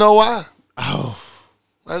 And don't even know why. Oh.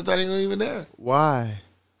 That's not even there. Why?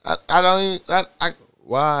 I don't even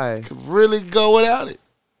why? Could really go without it.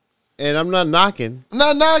 And I'm not knocking. I'm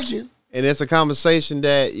not knocking. And it's a conversation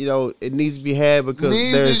that, it needs to be had because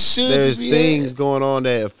there's things going on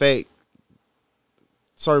that affect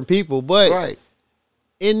certain people. But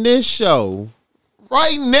in this show,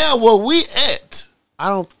 right now where we at, I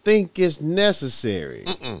don't think it's necessary.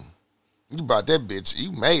 You brought that bitch.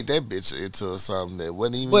 You made that bitch into something that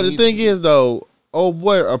wasn't even. But the thing is, though, old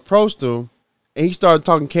boy approached him and he started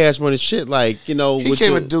talking Cash Money shit, like he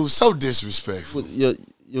came and do so disrespectful with your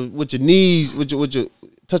knees, with your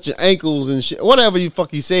touch your ankles and shit, whatever you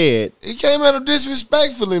fuck he said. He came at him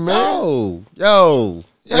disrespectfully, man. Yo,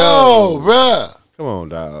 bruh. Come on,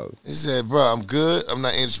 dog. He said, bro, I'm good. I'm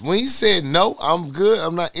not interested. When he said, no, I'm good.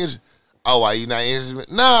 I'm not interested. Oh, why you not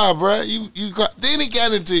interested? Nah, bro. You. Then he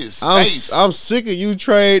got into his face. I'm sick of you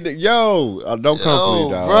trade. Yo, don't come for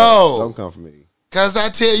me, dog. Bro. Don't come for me. Because I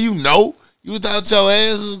tell you no. You thought your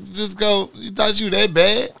ass was just go. You thought you that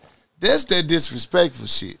bad? That's that disrespectful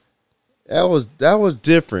shit. That was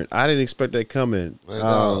different. I didn't expect that coming. And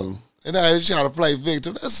now he's trying to play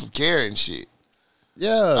victim. That's some caring shit.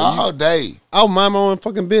 Yeah. All day. I'll mind my own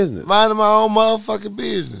fucking business. Minding my own motherfucking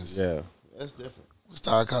business. Yeah. That's different. We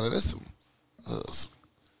started calling that some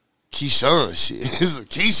Keyshawn shit. It's some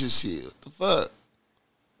Keisha shit. What the fuck?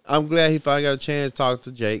 I'm glad he finally got a chance to talk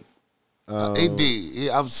to Jake. He did.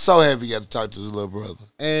 I'm so happy he got to talk to his little brother.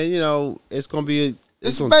 And, it's going to be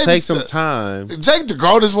it's going to take some time. Jake the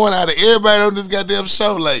grownest one out of everybody on this goddamn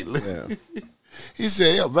show lately. Yeah. He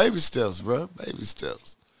said, yo, baby steps, bro. Baby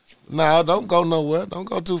steps. No, don't go nowhere. Don't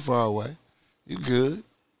go too far away. You good.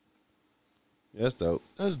 That's dope.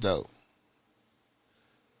 That's dope.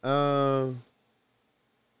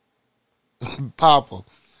 Papa.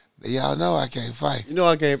 Y'all know I can't fight. You know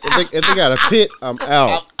I can't. If they got a pit, I'm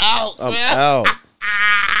out. I'm out.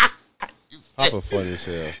 Papa funny as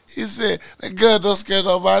hell. He said, that girl don't scare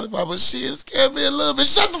nobody, Papa. Shit, scared me a little bit.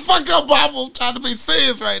 Shut the fuck up, Papa. I'm trying to be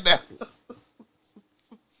serious right now.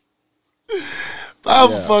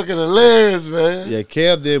 Papa fucking hilarious, man. Yeah,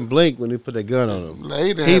 Kev didn't blink when he put that gun on him. Nah,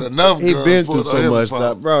 he done had enough guns. He been through so much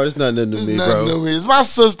stuff. Bro, it's nothing to me, bro. It's my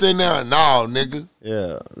sister in there and all, nigga.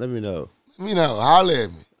 Yeah, let me know. Let me know. Holler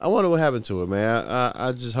at me. I wonder what happened to it, man.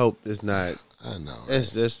 I just hope it's not. I know.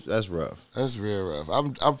 That's rough. That's real rough.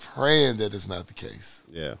 I'm praying that it's not the case.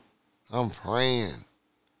 Yeah. I'm praying.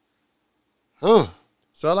 Huh.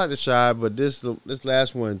 So I like The Chi, but this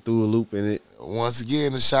last one threw a loop in it. Once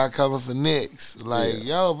again, the shot coming for next. Like,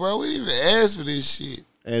 yo, bro, we didn't even ask for this shit.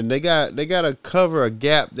 And they got to cover a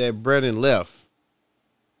gap that Brennan left.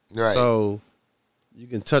 Right. So you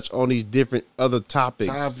can touch on these different other topics.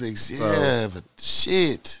 Yeah, but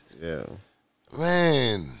shit. Yeah.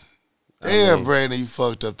 Man. Damn, Brandon, you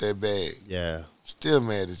fucked up that bag. Yeah. Still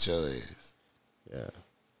mad at your ass. Yeah.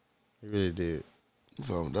 He really did. You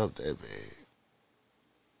fucked up that bag.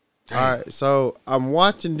 All right, so I'm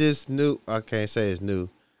watching this I can't say it's new.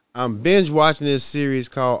 I'm binge watching this series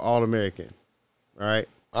called All American. All right.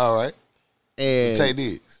 All right. And Taye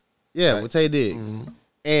Diggs. Yeah, right. with Taye Diggs. Mm-hmm.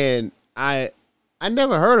 And I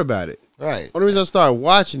never heard about it. Right. Only reason I started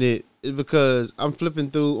watching it is because I'm flipping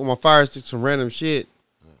through on my Fire Stick some random shit,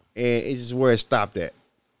 and it's just where it stopped at.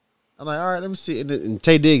 I'm like, all right, let me see. And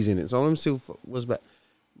Taye Diggs in it, so let me see what's back.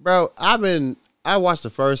 Bro, I watched the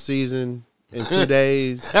first season in 2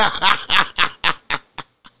 days.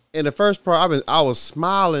 In the first part, I was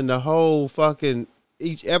smiling the whole fucking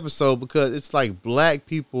each episode because it's like black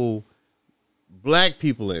people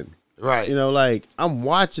in. Right. You know, like I'm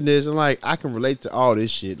watching this and like I can relate to all this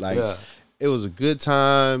shit. Like it was a good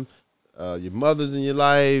time. Your mother's in your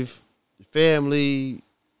life, your family,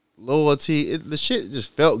 loyalty. The shit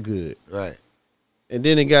just felt good. Right. And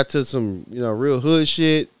then it got to some, real hood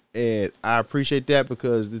shit. And I appreciate that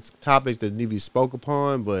because it's topics that need to be spoke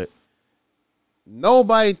upon, but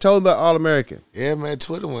nobody told me about All American. Yeah, man,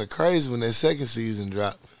 Twitter went crazy when that second season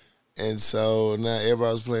dropped. And so now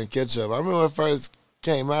everybody was playing catch up. I remember when it first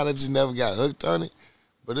came out, I just never got hooked on it.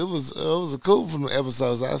 But it was cool from the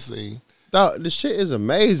episodes I seen. Dog, this shit is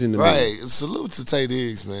amazing to me. Right. Salute to Taye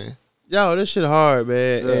Diggs, man. Yo, this shit hard,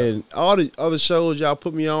 man. Yeah. And all the other shows y'all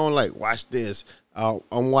put me on, like, watch this.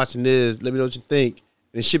 I'm watching this. Let me know what you think.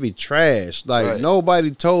 And it should be trash. Like,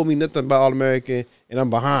 nobody told me nothing about All American, and I'm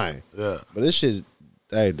behind. Yeah. But this shit,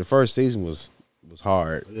 hey, the first season was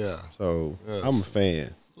hard. Yeah. So, Yes. I'm a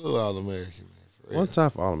fan. Salute All American, man. For real. One time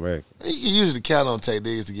for All American. You can usually count on Taye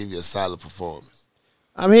Diggs to give you a solid performance.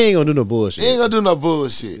 I mean, he ain't gonna do no bullshit. He ain't gonna do no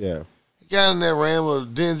bullshit. Yeah. He got in that ram of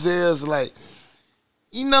Denzel's like,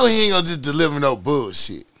 he ain't gonna just deliver no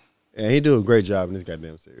bullshit. Yeah, he do a great job in this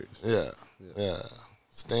goddamn series. Yeah.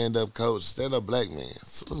 Stand-up coach, stand-up black man.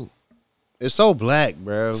 Salute. It's so black,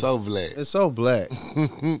 bro. So black. It's so black.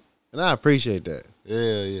 And I appreciate that.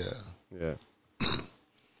 Yeah. Yeah.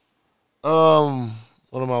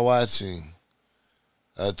 What am I watching?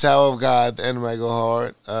 Tower of God, the anime go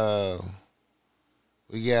hard.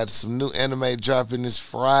 We got some new anime dropping this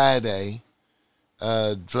Friday.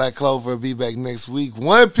 Black Clover will be back next week.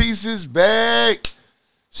 One Piece is back.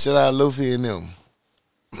 Shout out Luffy and them.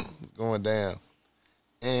 It's going down.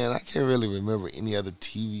 And I can't really remember any other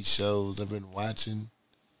TV shows I've been watching.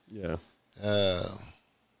 Yeah.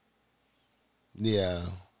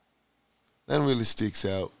 Nothing really sticks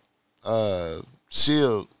out.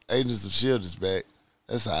 S.H.I.E.L.D., Agents of S.H.I.E.L.D. is back.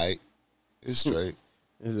 That's all right. It's straight.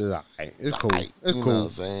 It's all right. It's cool. Aight. It's You cool. know what I'm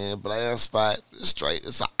saying? Blind Spot, it's straight.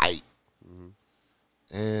 It's all right.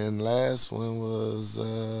 And last one was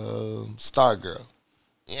Stargirl.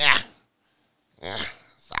 Yeah,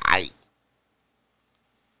 it's all right.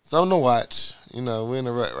 Something to watch. We're in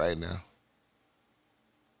a rut right now.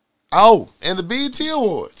 Oh, and the BET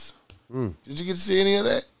Awards. Did you get to see any of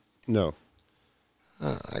that? No.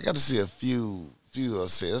 I got to see a few of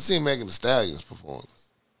it. I seen Megan Thee Stallion's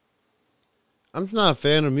performance. I'm just not a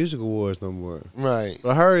fan of music awards no more. Right. But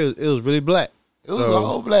I heard it was really black. It was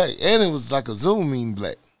all black, and it was like a Zoom meeting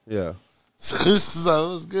black. Yeah. So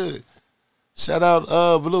it was good. Shout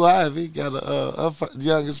out Blue Ivy, got her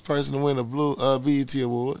youngest person to win a Blue BET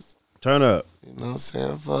Awards. Turn up. You know what I'm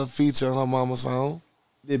saying? For a feature on her mama's song.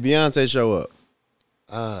 Did Beyonce show up?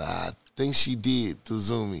 I think she did through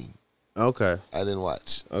Zoom meeting. Okay. I didn't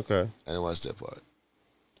watch. Okay. I didn't watch that part.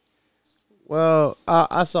 Well,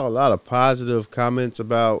 I saw a lot of positive comments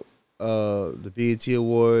about the BET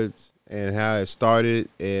Awards and how it started,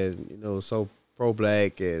 and so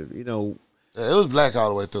pro-black, and Yeah, it was black all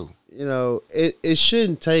the way through. it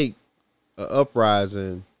shouldn't take an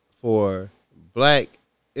uprising for black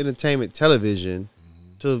entertainment television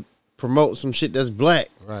to promote some shit that's black.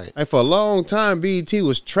 Right. Like for a long time, BET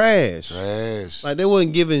was trash. Trash. Like they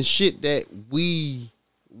wasn't giving shit that we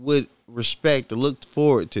would respect or look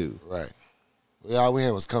forward to. Right. All we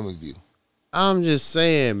had was Comic View. I'm just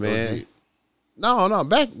saying, That was man. it. No.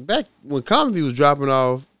 Back when Comic View was dropping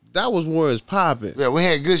off, that was where it's popping. Yeah, we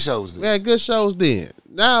had good shows We then. had good shows then.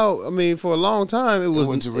 now, I mean, for a long time, it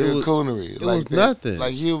went to real coonery. It was nothing.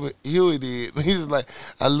 Like Huey did. He's like,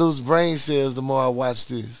 I lose brain cells the more I watch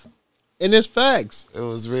this. And it's facts. It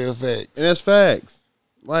was real facts. And it's facts.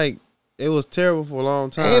 Like, it was terrible for a long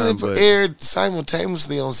time. And it aired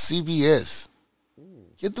simultaneously on CBS.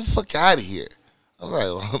 Get the fuck out of here. I'm like,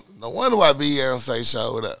 well, no wonder why Beyonce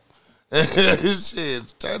showed up.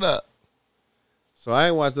 Shit, turn up. So I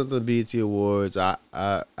ain't watched nothing of BET Awards. I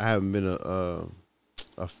haven't been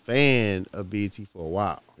a fan of BET for a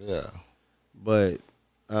while. Yeah. But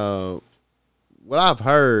what I've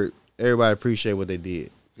heard, everybody appreciate what they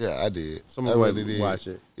did. Yeah, I did. Some of them did watch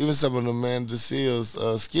it. Even some of the Amanda Seals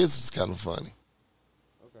skits was kind of funny.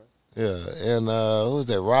 Okay. Yeah, and who was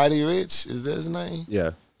that? Roddy Ricch? Is that his name?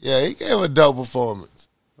 Yeah. Yeah, he gave a dope performance.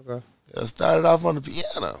 Okay. Yeah, started off on the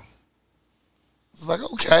piano. It's like,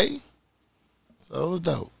 okay. So it was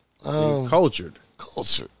dope. Cultured.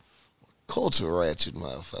 Culture ratchet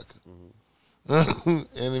motherfucker. Mm-hmm.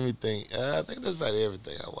 And let me think. I think that's about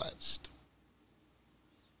everything I watched.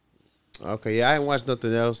 Okay, yeah, I ain't watched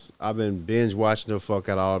nothing else. I've been binge watching the fuck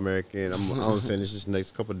out of All American. I'm gonna finish this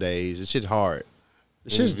next couple of days. This shit's hard.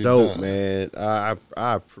 This shit's dope, done. Man.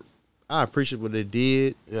 I appreciate what they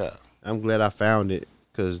did. Yeah. I'm glad I found it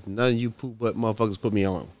because none of you poop butt motherfuckers put me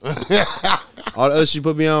on. All the other shit you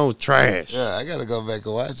put me on was trash. Yeah, I gotta go back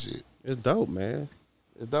and watch it. It's dope, man.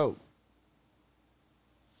 It's dope.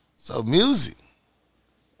 So music.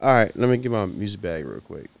 All right, let me get my music bag real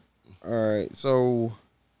quick. All right, so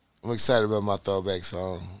I'm excited about my throwback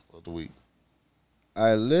song of the week.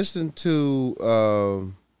 I listened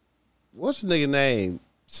to what's the nigga name?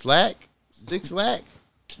 Slack? Six Slack?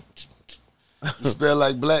 Spell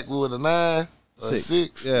like black with a 9 or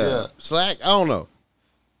 6. Yeah. Slack? I don't know.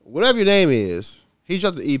 Whatever your name is, he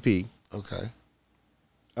dropped the EP. Okay.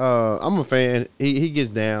 I'm a fan. He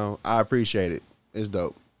gets down. I appreciate it. It's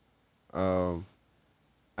dope. I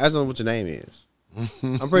just don't know what your name is.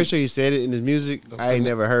 I'm pretty sure he said it in his music. I ain't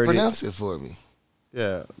never heard pronounce it for me.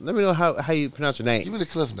 Yeah. Let me know how you pronounce your name. Give me the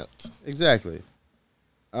Cliff Notes. Exactly.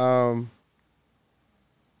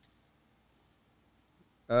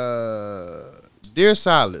 Dear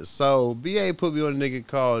Silas. So BA put me on a nigga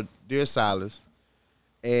called Dear Silas.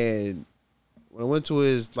 And when I went to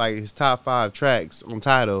his top 5 tracks on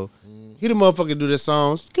Tidal, he the motherfucker do this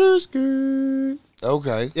song. Skirt, skirt.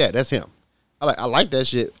 Okay. Yeah, that's him. I like that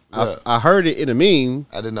shit. Yeah. I heard it in a meme.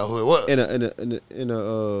 I didn't know who it was. In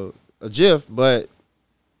a GIF, but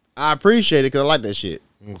I appreciate it because I like that shit.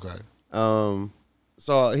 Okay.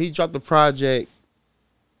 So he dropped a project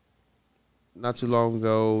not too long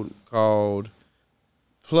ago called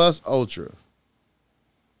Plus Ultra.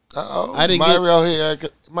 Uh-oh. I didn't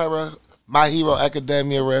My Hero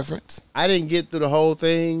Academia reference. I didn't get through the whole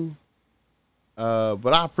thing.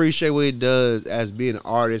 But I appreciate what he does as being an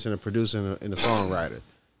artist and a producer and a songwriter.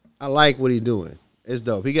 I like what he's doing. It's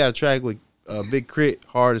dope. He got a track with Big Crit,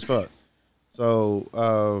 hard as fuck. So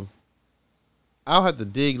I'll have to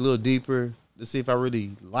dig a little deeper to see if I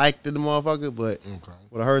really liked the motherfucker. But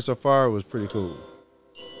what I heard so far was pretty cool.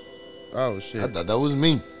 Oh shit! I thought that was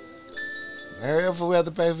me. Hurry up, we have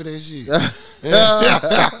to pay for that shit.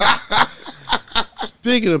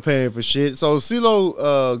 Speaking of paying for shit, so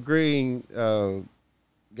CeeLo Green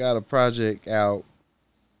got a project out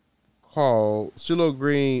called CeeLo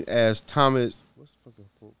Green as Thomas. What's the fucking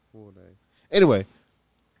full name? Anyway,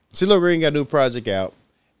 CeeLo Green got a new project out,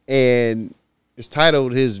 and it's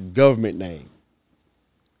titled his government name.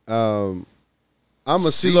 I'm a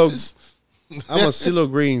CeeLo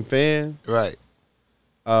Green fan. Right.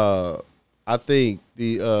 I think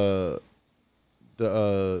the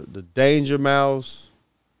Danger Mouse,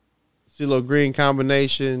 CeeLo Green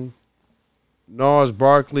combination, Gnarls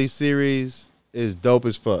Barkley series is dope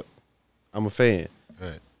as fuck. I'm a fan.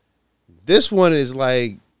 Right. This one is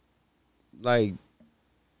like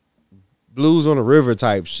Blues on the River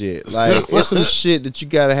type shit. Like it's some shit that you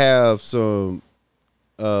gotta have some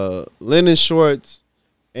linen shorts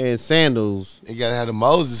and sandals. You gotta have the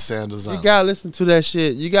Moses sandals on. You gotta listen to that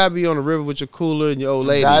shit. You gotta be on the river with your cooler and your old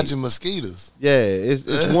lady. Dodging mosquitoes. Yeah,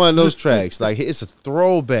 it's one of those tracks. Like it's a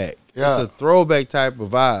throwback. Yeah. It's a throwback type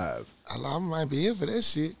of vibe. I might be here for that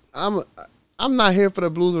shit. I'm not here for the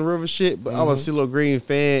Blues and River shit, but I'm a CeeLo Green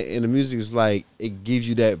fan, and the music is like it gives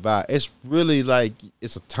you that vibe. It's really like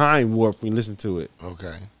it's a time warp when you listen to it.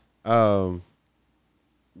 Okay.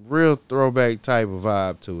 Real throwback type of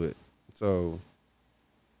vibe to it. So,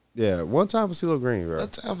 yeah, one time for CeeLo Green, bro. One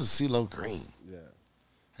time for CeeLo Green. Yeah.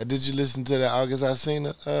 Did you listen to that August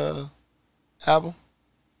Alsina album?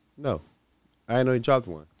 No, I didn't know he dropped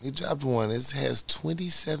one. He dropped one. It has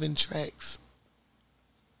 27 tracks.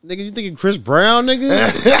 Nigga, you thinking Chris Brown, nigga?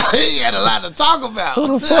 He had a lot to talk about.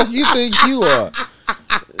 Who the fuck you think you are?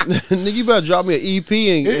 Nigga, you better drop me an EP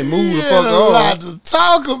and move the fuck He had a on. lot to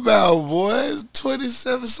talk about, boy. It's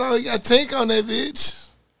 27 songs. He got Tink on that bitch.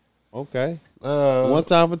 Okay. One One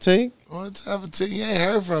time for Tink? time for Tink. You ain't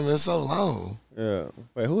heard from him in so long. Yeah.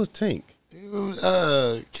 Wait, who is Tink? He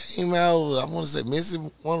came out, I want to say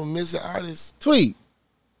one of the missing artists. Tweet.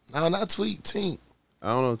 No, not Tweet, Tink. I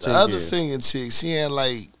don't know who The Tink other is. singing chick, she had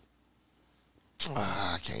like,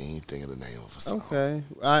 I can't even think of the name of her song. Okay.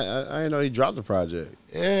 I didn't know he dropped the project.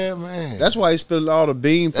 Yeah, man. That's why he's spilling all the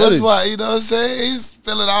bean footage. That's why, you know what I'm saying? He's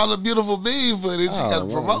spilling all the beautiful bean footage. Oh, You got to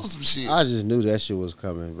wow. promote some shit. I just knew that shit was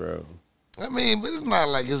coming, bro. I mean, but it's not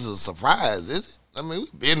like it's a surprise, is it? I mean,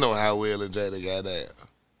 we been know how Will and Jada got that.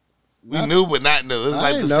 We knew but not knew. It's I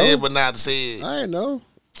like ain't the know. said but not said. I didn't know.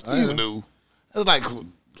 You knew.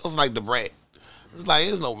 It's like the brat. It's like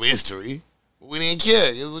it's no mystery. We didn't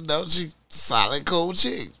care. It was, no, she solid, cool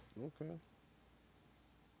chick. Okay.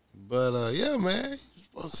 But yeah, man,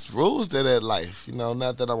 there's rules to that life. You know,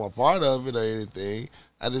 not that I'm a part of it or anything.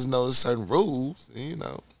 I just know there's certain rules. And, you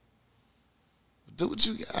know, do what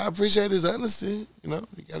you got. I appreciate his honesty. You know,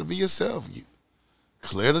 you got to be yourself. You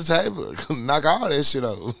clear the table, knock all that shit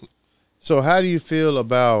out. So how do you feel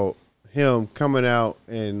about him coming out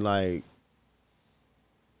and like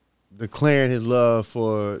declaring his love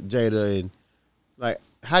for Jada, and like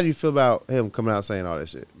how do you feel about him coming out saying all that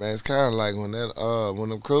shit? Man, it's kind of like when them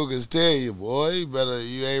Krugers tell you, boy,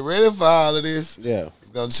 you ain't ready for all of this. Yeah.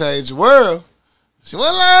 It's gonna change the world. She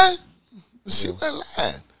wasn't lying. She wasn't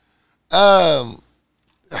lying.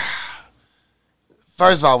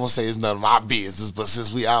 First of all, I won't say it's none of my business, but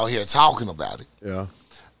since we out here talking about it, Yeah.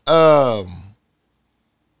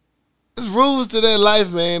 there's rules to that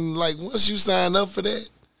life, man. Like once you sign up for that,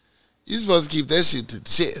 you're supposed to keep that shit to the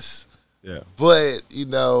chest. Yeah. But, you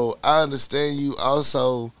know, I understand you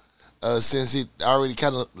also, since it already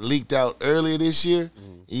kind of leaked out earlier this year,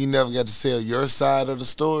 you never got to tell your side of the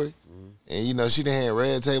story. And, you know, she done had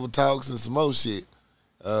red table talks and some more shit.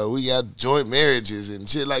 We got joint marriages and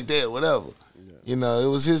shit like that, whatever. Yeah. You know, it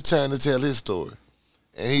was his turn to tell his story.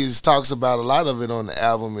 And he talks about a lot of it on the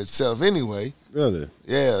album itself anyway. Really?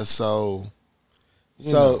 Yeah, so,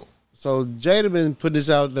 you know, So Jada been putting this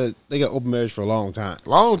out that they got open marriage for a long time.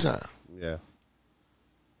 long time. Yeah.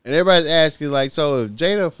 And everybody's asking, like, so if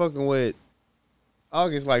Jada fucking with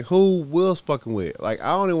August, like, who Will's fucking with? Like, I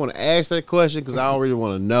don't even want to ask that question because I don't really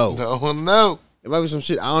want to know. Don't want to know. It might be some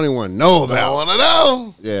shit I don't even want to know about. Don't want to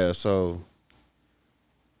know. Yeah, so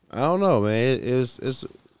I don't know, man. It's It's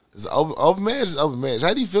open marriage is open marriage.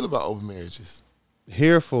 How do you feel about open marriages?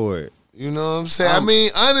 here for it. You know what I'm saying? I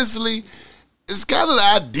mean, honestly, it's kind of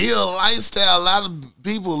the ideal lifestyle a lot of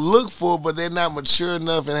people look for, but they're not mature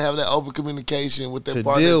enough and have that open communication with their To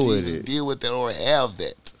partner deal to with even it. deal with that or have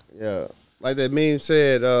that. Yeah, like that meme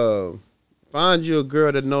said, find you a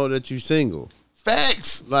girl that know that you single.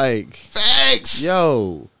 Facts. Like, Facts.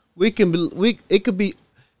 yo,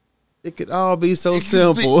 it could all be so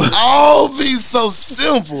simple. All be so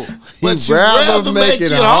simple, but you rather rather make make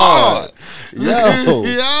it it hard. Yo.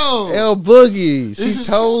 Yo. L Boogie, she just-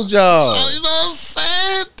 told y'all. You know what I'm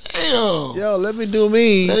saying? Damn. Yo, let me do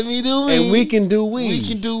me. Let me do me. And we can do we. We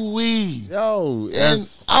can do we. Yo, And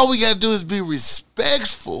that's, all we got to do is be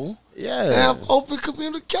respectful and yeah. have open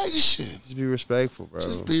communication. Just be respectful, bro.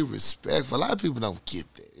 Just be respectful. A lot of people don't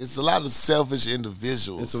get that. It's a lot of selfish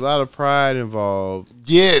individuals. It's a lot of pride involved.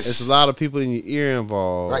 Yes. It's a lot of people in your ear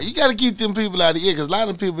involved. Right. You got to keep them people out of the ear because a lot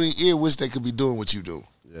of people in the ear wish they could be doing what you do.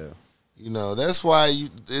 Yeah. You know, that's why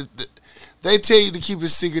they tell you to keep it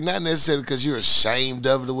secret, not necessarily because you're ashamed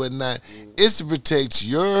of it or whatnot. It's to protect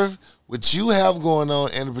what you have going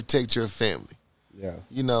on and to protect your family. Yeah.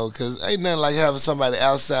 You know, because ain't nothing like having somebody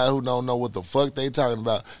outside who don't know what the fuck they talking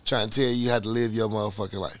about trying to tell you how to live your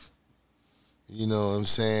motherfucking life. You know what I'm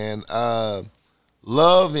saying?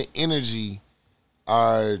 Love and energy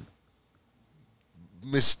are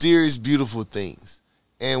mysterious, beautiful things.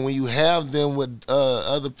 And when you have them with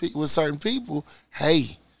other people, with certain people, hey,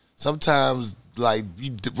 sometimes like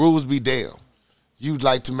rules be damn. You'd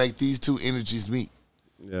like to make these two energies meet.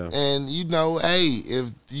 Yeah. And you know, hey,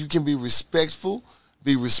 if you can be respectful,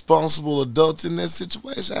 be responsible adults in that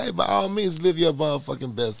situation, hey, by all means, live your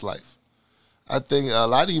motherfucking best life. I think a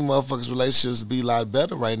lot of you motherfuckers' relationships would be a lot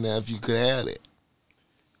better right now if you could have it.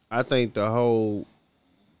 I think the whole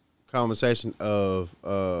conversation of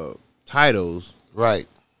titles Right.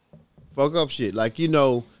 fuck up shit. Like, you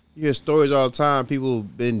know, you hear stories all the time. People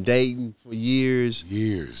been dating for years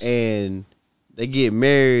Years. and they get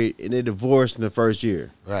married and they divorce in the first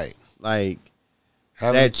year. Right. Like,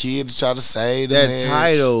 Having a kid to try to save the that marriage.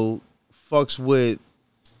 title fucks with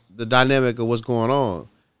the dynamic of what's going on.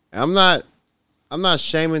 And I'm not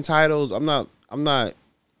shaming titles. I'm not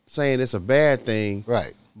saying it's a bad thing.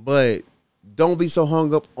 Right. But don't be so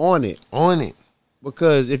hung up on it.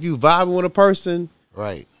 Because if you vibing with a person,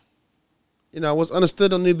 right, you know, what's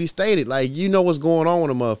understood don't need to be stated. Like, you know what's going on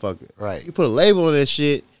with a motherfucker. Right. You put a label on that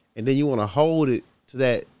shit, and then you want to hold it to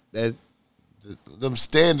that them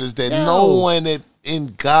standards that no one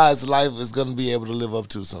in God's life is going to be able to live up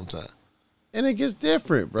to sometime. And it gets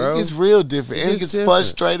different, bro. It gets real different. And it gets different.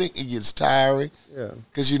 frustrating. It gets tiring. Yeah.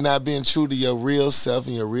 Because you're not being true to your real self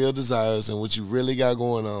and your real desires and what you really got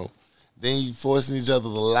going on. Then you forcing each other to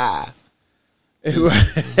lie.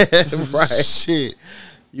 Right. Shit.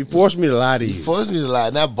 You forced me to lie to you. You forced me to lie.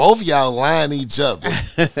 Now both of y'all lying to each other.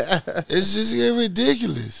 It's just getting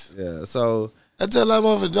ridiculous. Yeah, so I tell that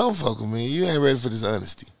motherfucker, don't fuck with me. You ain't ready for this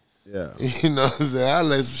honesty. yeah. You know what I'm saying? I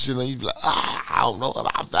lay some shit on you, be like, I don't know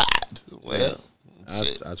about that. Well,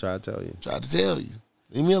 shit. I try to tell you. Try to tell you.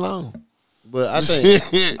 Leave me alone. But I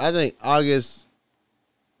think August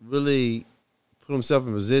really put himself in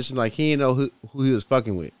a position like he didn't know who he was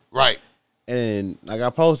fucking with. Right. And like I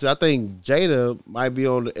posted, I think Jada might be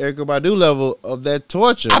on the Erykah Badu level of that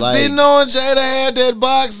torture. I've been knowing Jada had that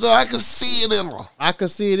box, though. I could see it in her. I could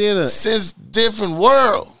see it in her. Since different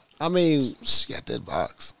world. I mean, she got that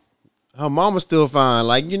box. Her mama's still fine.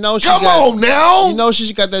 Like, you know, Come on now. You know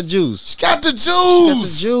she got that juice. She got the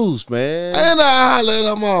juice. She got the juice, man. And I holler at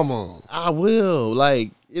her mama. I will.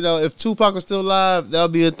 Like, you know, if Tupac was still alive, that'll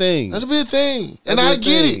be a thing. That'll be a thing. And I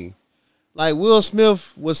get it. Like, Will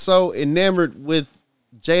Smith was so enamored with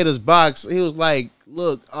Jada's box. He was like,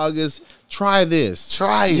 look, August, try this.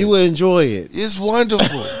 Try it. You will enjoy it. It's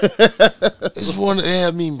wonderful. It's wonderful. It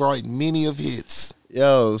had me write many of hits.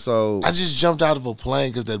 Yo, so I just jumped out of a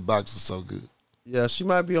plane because that box was so good. Yeah, she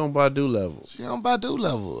might be on Badu level. She on Badu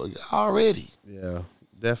level already. Yeah,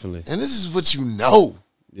 definitely. And this is what you know.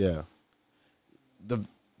 Yeah.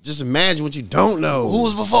 Just imagine what you don't know. Who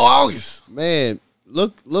was before August? Man,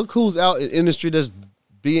 look who's out in industry that's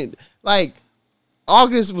being like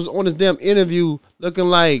August was on his damn interview looking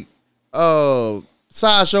like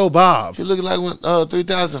Sideshow Bob. He looking like when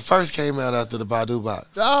 3000 first came out after the Badu box.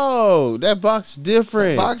 Oh, that box is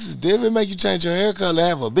different. That box is different. Make you change your hair color and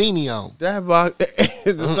have a beanie on. That box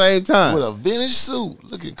at the same time. With a vintage suit.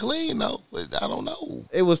 Looking clean though, but I don't know.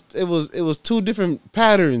 It was two different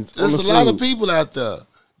patterns. There's a lot of people out there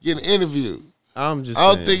getting interviewed. I don't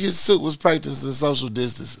think his suit was practicing social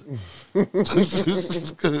distancing.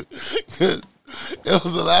 There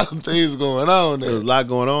was a lot of things going on there. There was a lot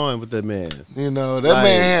going on with that man. You know, that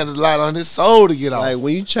man had a lot on his soul to get off. Like,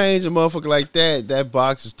 when you change a motherfucker like that, that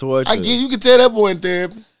box is torture. You can tell that boy in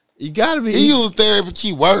therapy. You gotta be. He used therapy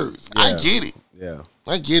key words. Yeah. I get it. Yeah.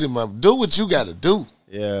 I get it, man. Do what you gotta do.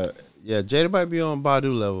 Yeah. Yeah, Jada might be on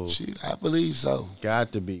Badu level. I believe so.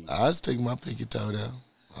 Got to be. I'll stick my pinky toe down.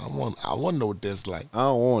 I want to know what that's like. I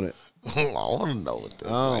don't want it. I want to know what that's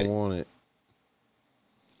like. I don't want it.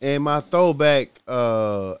 And my throwback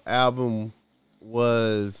album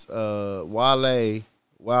was Wale.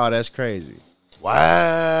 Wow, that's crazy.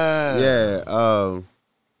 Wow. Yeah.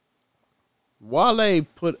 Wale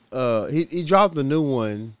put he dropped the new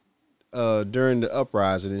one during the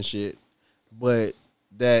uprising and shit. But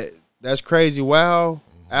that's crazy. Wow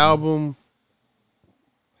album,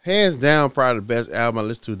 hands down, probably the best album I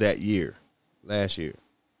listened to last year.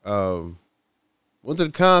 Went to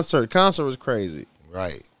the concert. Concert was crazy.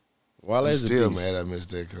 Right. Wale's I'm still a beast. mad I missed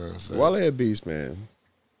that concert. Wale a beast, man.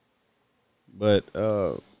 But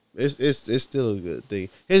it's still a good thing.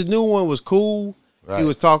 His new one was cool. Right. He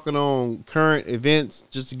was talking on current events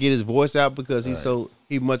just to get his voice out because he's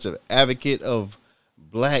much of an advocate of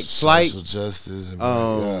black plight, social justice.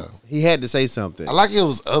 And he had to say something. I like it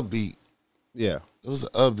was upbeat. Yeah, it was an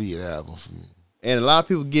upbeat album for me. And a lot of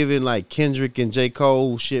people giving like Kendrick and J.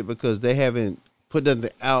 Cole shit because they haven't put nothing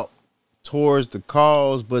out towards the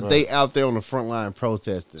cause, but they out there on the front line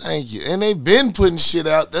protesting. Thank you. And they've been putting shit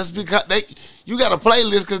out. That's because you got a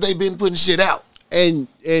playlist because they've been putting shit out. And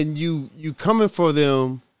you coming for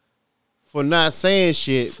them for not saying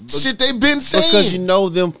shit. Shit they've been saying. Because you know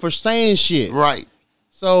them for saying shit. Right.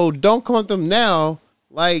 So don't come at them now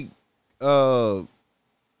like Dave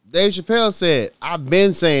Chappelle said, I've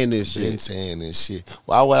been saying this shit. Been saying this shit.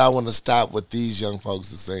 Why would I want to stop what these young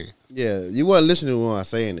folks are saying? Yeah, you wasn't listening when I was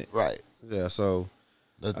saying it. Right. Yeah, so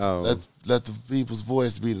let the people's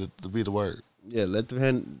voice be the word. Yeah, let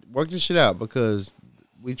them work this shit out because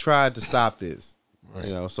we tried to stop this. Right.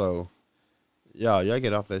 You know, so y'all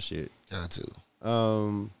get off that shit. Got to.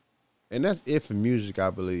 And that's it for music,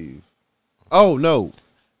 I believe. Oh no,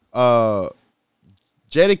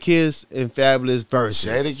 Jadakiss and Fabulous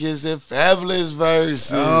versus. Jadakiss and Fabulous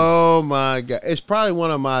versus. Oh my god, it's probably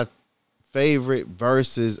one of my favorite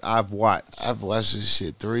verses I've watched. I've watched this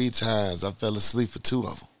shit 3 times. I fell asleep for 2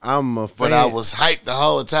 of them. I'm a fan. But I was hyped the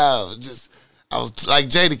whole time. I was like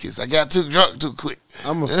Jadakiss. I got too drunk too quick.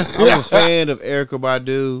 I'm a fan of Erykah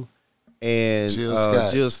Badu and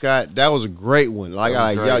Jill Scott. That was a great one. Like,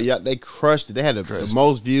 y'all, they crushed it. They had the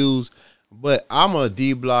most views. But I'm a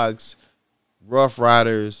D-Block's, Rough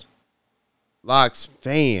Riders, Locks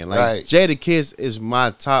fan. Like, right. Jadakiss is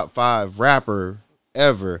my top 5 rapper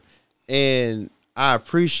ever. And I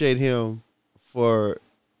appreciate him for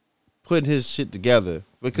putting his shit together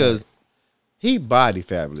because he body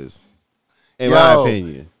Fabulous, in my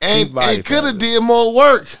opinion. And could have did more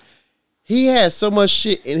work. He had so much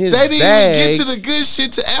shit in his bag. They didn't even get to the good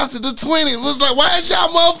shit till after the 20. It was like, why did y'all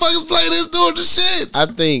motherfuckers play this doing the shit?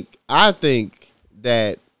 I think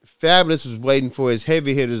that Fabulous was waiting for his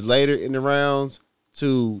heavy hitters later in the rounds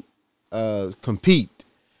to compete.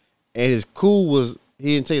 And his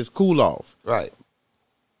he didn't take his cool off. Right.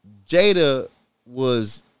 Jada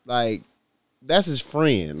was like, that's his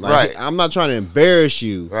friend. Like, right. I'm not trying to embarrass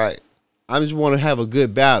you. Right. I just want to have a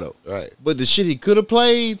good battle. Right. But the shit he could have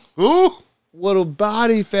played, what a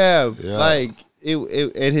body Fab. Yeah. Like,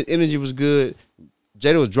 and his energy was good.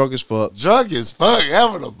 Jada was drunk as fuck. Drunk as fuck,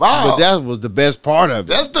 having a ball. But that was the best part of it.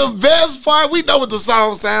 That's the best part. We know what the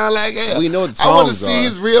song sound like. Yeah. We know what the songs I want to see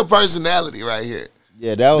his real personality right here.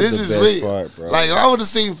 Yeah, that was the best part, bro. Like, I would have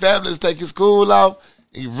seen Fabulous take his cool off.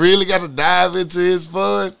 He really got to dive into his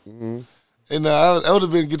fun. Mm-hmm. And I would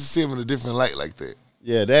have been good to see him in a different light like that.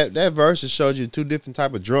 Yeah, that verse showed you 2 different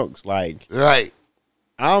type of drunks. Like, right.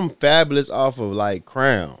 I'm Fabulous off of like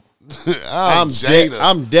Crown. I'm Jada.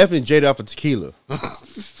 I'm definitely Jada off of tequila.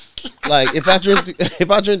 Like, if I drink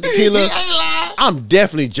tequila, I'm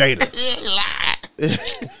definitely Jada.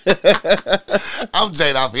 I'm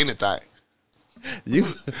Jada off anything. You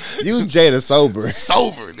Jada sober.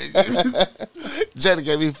 Sober, nigga. Jada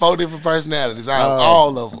gave me 4 different personalities.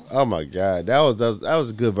 All of them. Oh my god, that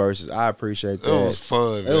was good verses. I appreciate that. It was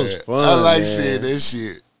fun. It was fun. I like seeing that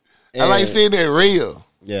shit. I like seeing that real.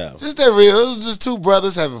 Yeah, just that real. It was just 2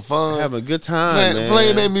 brothers having fun, having a good time,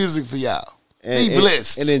 playing that music for y'all. Be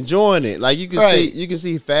blessed and enjoying it. Like, you can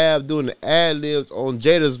see Fab doing the ad libs on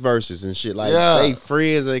Jada's verses and shit. Like, they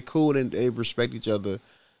friends, they cool, and they respect each other.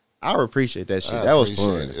 I appreciate that shit. That was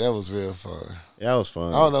fun. That was real fun. That was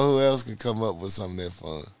fun. I don't know who else can come up with something that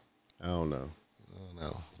fun. I don't know.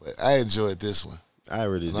 But I enjoyed this one. I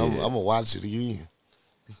really did. I'm going to watch it again.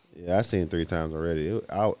 Yeah, I've seen it 3 times already.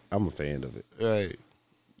 I'm a fan of it. Right.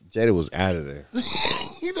 Jada was out of there.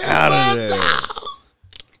 Out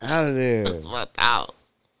of there. That's my dog.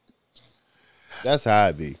 That's how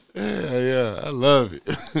I be. Yeah. I love it.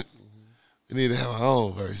 We need to have our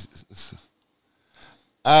own verses.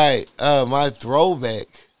 All right, my throwback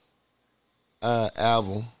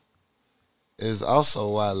album is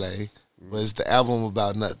also Wale, but it's the album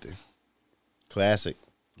About Nothing. Classic.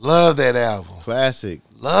 Love that album. Classic.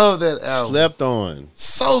 Love that album. Slept on.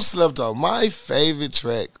 So slept on. My favorite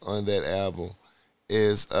track on that album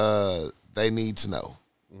is They Need to Know.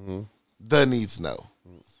 Mm-hmm. The Need to Know.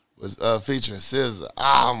 Was featuring SZA.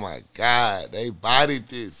 Oh my God, they bodied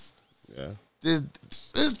this. Yeah.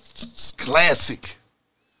 This classic.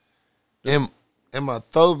 And my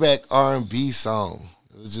throwback R&B song,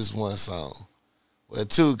 it was just 1 song. Well,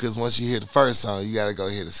 2, because once you hear the first song, you got to go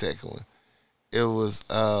hear the second one. It was,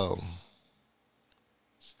 I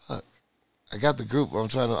got the group. I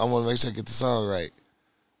want to make sure I get the song right.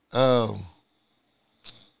 Hold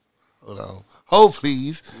on. Hold,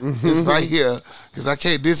 please. It's right here, because I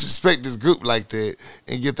can't disrespect this group like that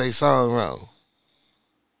and get their song wrong.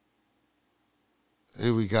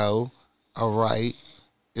 Here we go. All right.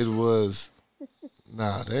 It was,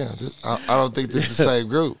 damn. I don't think this is the same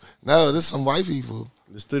group. No, this is some white people.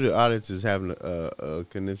 The studio audience is having a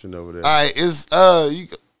connection over there. All right, it's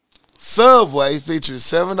Subway featuring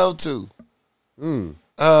 702.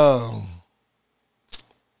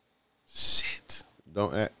 Shit.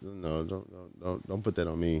 Don't put that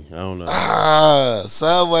on me. I don't know.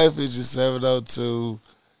 Subway featuring 702.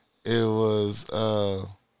 It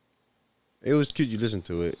was cute. You listened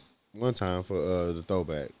to it one time for the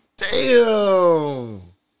throwback. Damn.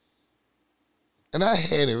 And I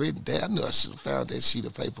had it written down. I knew I should have found that sheet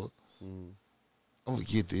of paper. I'm going to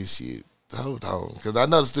get this shit. Hold on. Because I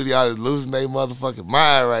know the studio audience losing their motherfucking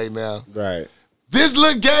mind right now. Right. This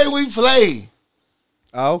little game we play.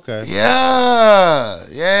 Oh, okay. Yeah.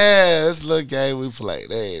 This little game we play.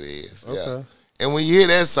 There it is. Okay. Yeah. And when you hear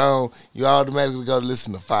that song, you automatically go to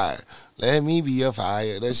listen to Fire. Let Me Be Your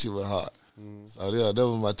Fire. That shit was hard. So yeah,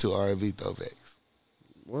 those were my 2 R&B throwbacks.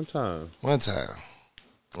 One time.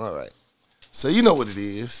 All right. So you know what it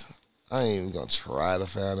is. I ain't even gonna try to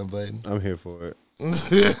find a button. I'm here for it.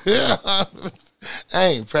 I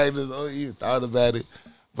ain't practiced or even thought about it.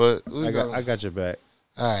 But I got your back.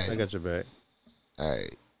 All right. I got your back. All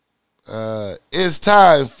right. It's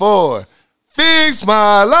time for Fix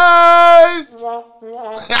My Life.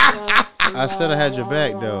 I said I had your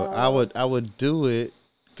back though. I would do it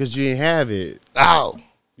because you didn't have it. Oh.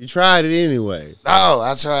 You tried it anyway. Oh,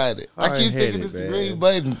 I tried it. I keep Hard-headed, thinking it's the man. green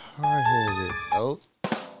button. Hard-headed.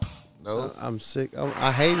 No. I'm sick.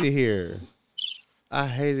 I hate it here. I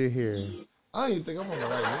hate it here. I don't even think I'm on the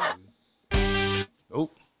right one.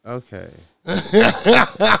 Nope. Okay.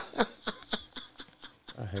 I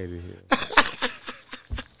hate it here.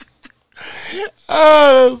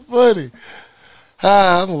 Oh, that's funny.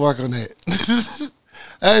 I'm going to work on that.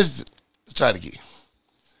 Let's try it again.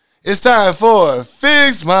 It's time for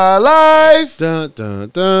Fix My Life. Dun, dun,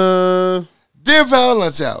 dun. Dear Power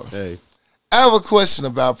Lunch Hour, Hey. I have a question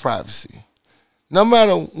about privacy. No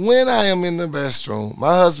matter when I am in the restroom,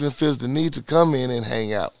 my husband feels the need to come in and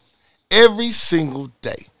hang out every single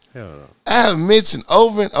day. Hell no. I have mentioned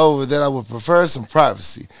over and over that I would prefer some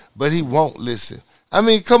privacy, but he won't listen. I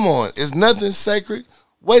mean, come on. Is nothing sacred?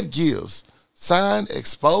 What gives? Signed,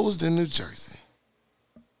 Exposed in New Jersey.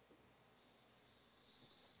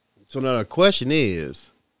 So now the question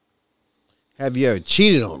is, have you ever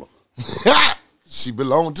cheated on him? She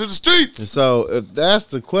belonged to the streets. And so if that's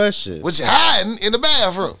the question, What you hiding in the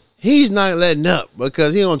bathroom? he's not letting up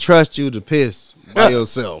because he don't trust you to piss by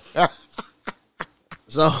yourself.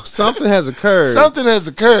 So something has occurred. Something has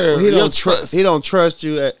occurred. He Your don't trust. He don't trust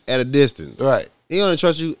you at a distance. Right. He only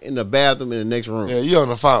trusts you in the bathroom in the next room. Yeah, you on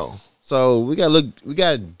the phone. So we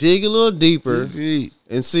gotta dig a little deeper TV.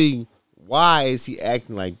 and see why is he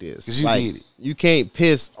acting like this. 'Cause you like, did it. You can't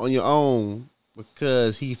piss on your own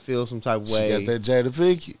because he feels some type of She way. got that Jada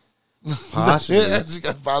Pinkett. Possibly. Yeah, she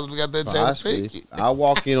possibly got that Jada Possibly. Pinkett. I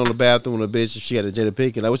walk in on the bathroom with a bitch if she got a Jada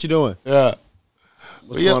Pinkett. Like, what you doing? Yeah.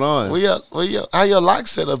 What's going on? How your lock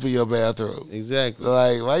set up in your bathroom? Exactly.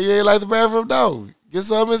 Like, why you ain't like the bathroom door? Get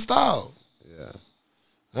something installed. Yeah.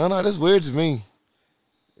 I don't know. That's weird to me.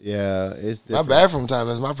 Yeah, it's My different. bathroom time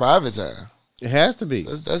is my private time. It has to be.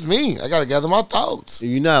 That's me. I got to gather my thoughts. If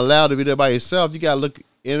you're not allowed to be there by yourself, you gotta look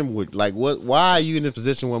in with like what? Why are you in this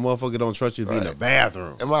position where motherfucker don't trust you to be in the Right.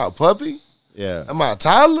 bathroom? Am I a puppy? Yeah. Am I a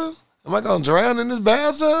toddler? Am I going to drown in this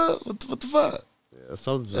bathtub? What the fuck? Yeah,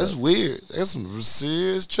 something's That's up. weird. That's some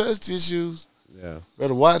serious trust issues. Yeah.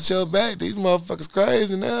 Better watch your back. These motherfuckers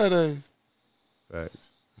crazy nowadays. Facts.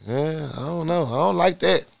 Yeah, I don't know. I don't like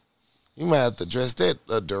that. You might have to address that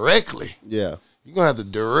directly. Yeah. You're going to have to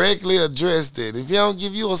directly address that. If he don't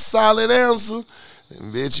give you a solid answer,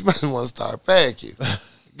 then, bitch, you might want to start packing.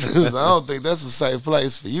 Because I don't think that's a safe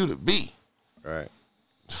place for you to be. Right.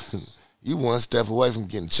 You one step away from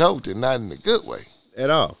getting choked and not in a good way At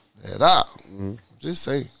all. at all. Just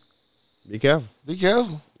say, Be careful. be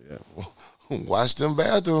careful. Yeah. Watch them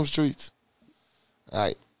bathroom streets. All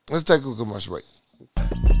right, let's take a commercial break.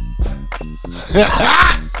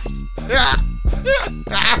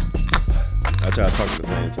 I tried to talk at the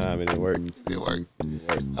same time. It didn't work. It worked.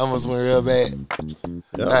 I almost went real bad.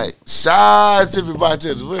 Yeah. All right, shots to the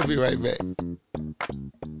bartenders. We'll be right back.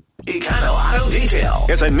 Econo Auto Detail.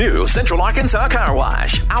 It's a new Central Arkansas car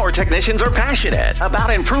wash. Our technicians are passionate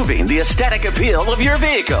about improving the aesthetic appeal of your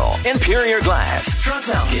vehicle. Interior glass, truck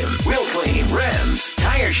vacuum, wheel clean, rims,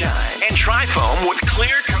 tire shine, and tri-foam with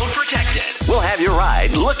clear coat protected. We'll have your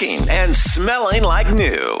ride looking and smelling like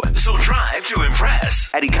new. So drive to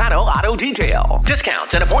impress at Econo Auto Detail.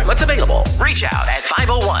 Discounts and appointments available. Reach out at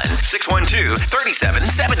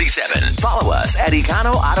 501-612-3777. Follow us at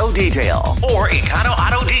Econo Auto Detail or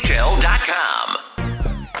EconoAutoDetail.com.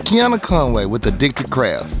 Kiana Conway with Addicted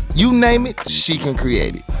Craft. You name it, she can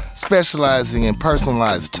create it. Specializing in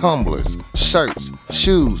personalized tumblers, shirts,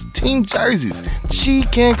 shoes, team jerseys, she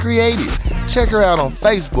can create it. Check her out on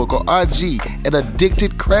Facebook or IG at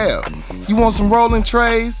Addicted Craft. You want some rolling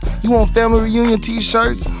trays? You want family reunion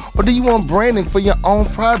t-shirts? Or do you want branding for your own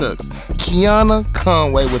products? Kiana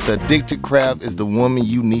Conway with Addicted Craft is the woman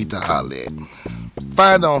you need to holler at.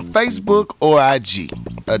 Find her on Facebook or IG,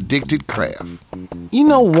 Addicted Craft. You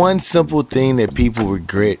know one simple thing that people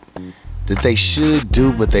regret that they should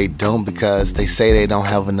do but they don't because they say they don't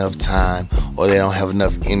have enough time or they don't have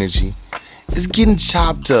enough energy? It's getting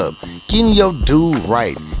chopped up, getting your dude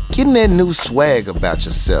right, getting that new swag about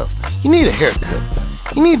yourself. You need a haircut.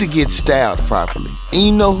 You need to get styled properly. And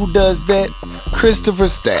you know who does that? Christopher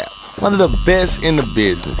Style, one of the best in the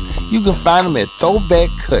business. You can find him at Throwback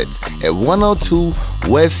Cuts at 102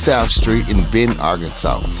 West South Street in Benton,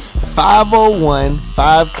 Arkansas.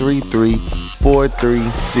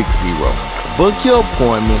 501-533-4360. Book your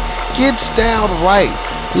appointment. Get styled right.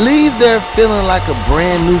 Leave there feeling like a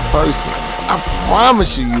brand new person. I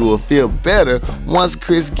promise you will feel better once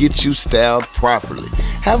Chris gets you styled properly.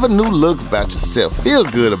 Have a new look about yourself. Feel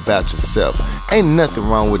good about yourself. Ain't nothing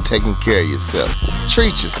wrong with taking care of yourself.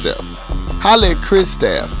 Treat yourself. Holla at Chris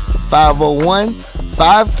Style,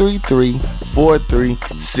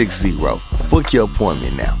 501-533-4360. Book your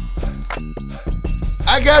appointment now.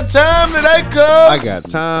 I got time today, cuz. I got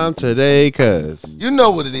time today, cuz. You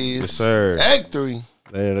know what it is. Yes, sir. Act 3.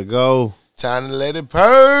 Let it go. Time to let it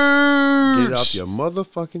purge. Get it off your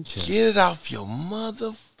motherfucking chest. Get it off your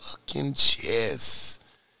motherfucking chest.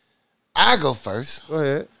 I go first. Go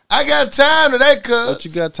ahead. I got time today, cuz. What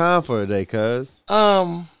you got time for today, cuz?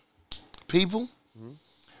 People.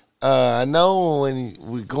 I know when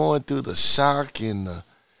we're going through the shock and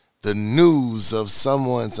the news of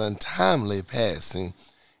someone's untimely passing,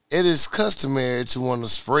 it is customary to want to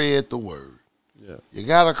spread the word. Yeah. You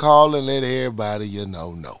gotta call and let everybody you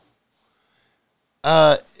know.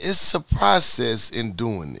 It's a process in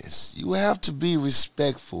doing this. You have to be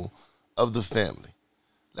respectful of the family.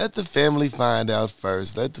 Let the family find out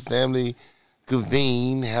first. Let the family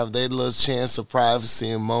convene, have their little chance of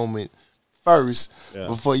privacy and moment first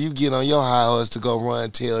before you get on your high horse to go run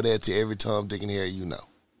and tell that to every Tom, Dick, and Harry you know.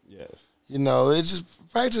 Yes. You know, it's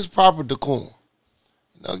just practice proper decorum.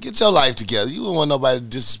 You know, get your life together. You don't want nobody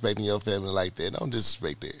disrespecting your family like that. Don't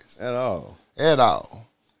disrespect theirs. At all. At all.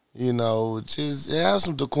 You know, just have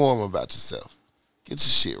some decorum about yourself. Get your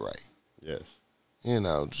shit right. Yes. You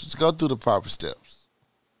know, just go through the proper steps.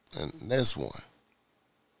 And that's one.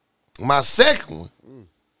 My second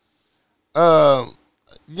one,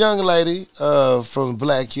 young lady from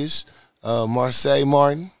Blackish, Marseille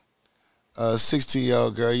Martin,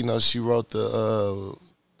 16-year-old girl. You know, she wrote and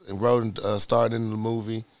starred in the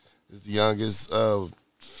movie. Is the youngest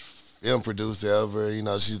film producer ever. You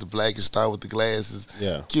know, she's the Blackish star with the glasses.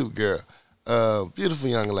 Yeah. Cute girl. Beautiful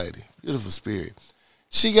young lady. Beautiful spirit.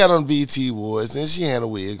 She got on BT Awards and she had a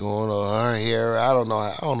wig on or her hair. I don't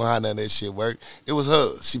know how none of that shit worked. It was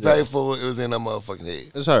hers. She paid for it. It was in her motherfucking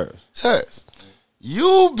head. It's hers. It's hers.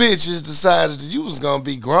 You bitches decided that you was gonna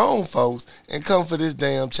be grown folks and come for this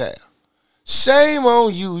damn child. Shame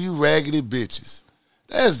on you, you raggedy bitches.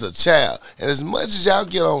 That's the child. And as much as y'all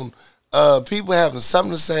get on people having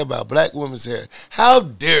something to say about black women's hair, how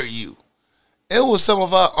dare you? It was some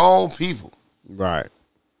of our own people. Right.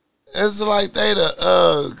 It's like they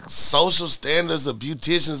the social standards of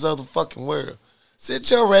beauticians of the fucking world. Sit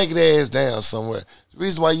your ragged ass down somewhere. The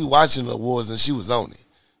reason why you watching the awards and she was on it.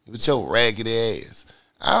 With your ragged ass.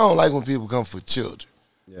 I don't like when people come for children.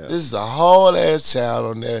 Yeah. This is a whole ass child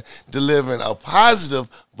on there delivering a positive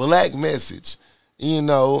black message. You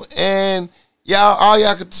know, and all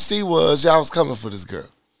y'all could see was y'all was coming for this girl.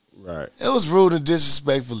 Right. It was rude and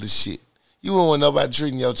disrespectful as shit. You wouldn't want nobody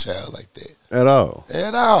treating your child like that. At all.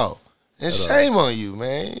 At all. And shame on you,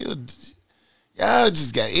 man. Y'all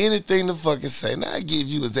just got anything to fucking say. Now I give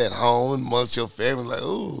you was at home amongst your family, like,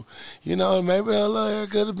 ooh, you know, maybe that little hair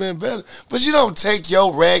could have been better. But you don't take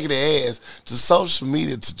your raggedy ass to social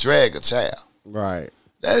media to drag a child. Right.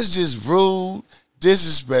 That's just rude,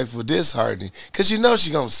 disrespectful, disheartening, because you know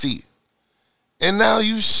she gonna see it. And now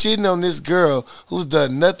you shitting on this girl who's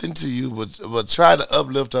done nothing to you but try to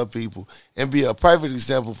uplift her people and be a perfect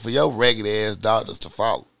example for your ragged ass daughters to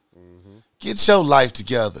follow. Mm-hmm. Get your life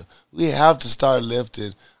together. We have to start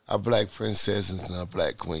lifting our black princesses and our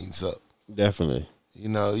black queens up. Definitely. You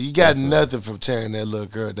know, you got nothing from tearing that little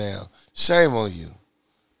girl down. Shame on you.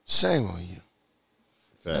 Shame on you.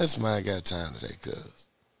 That's my I got time today, cuz.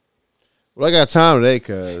 Well, I got time today,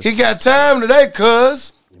 cuz. He got time today,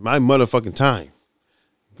 cuz. My motherfucking time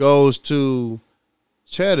goes to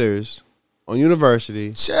Cheddar's on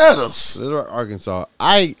University. Cheddar's. Little Rock, Arkansas.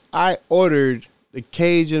 I ordered the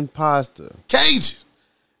Cajun pasta. Cajun.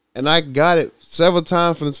 And I got it several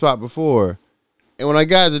times from the spot before. And when I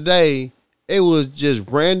got it today, it was just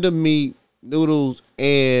random meat, noodles,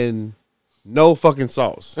 and no fucking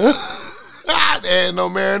sauce. There ain't no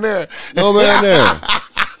marinara. No marinara.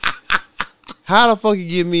 How the fuck you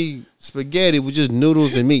give me spaghetti with just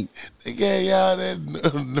noodles and meat? They gave y'all that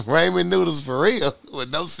ramen noodles for real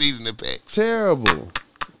with no seasoning packs. Terrible.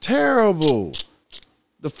 Terrible.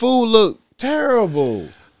 The food looked terrible.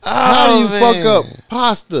 Oh, how do you man. fuck up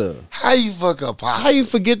pasta? How you fuck up pasta? How you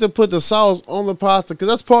forget to put the sauce on the pasta? Because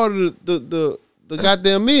that's part of the the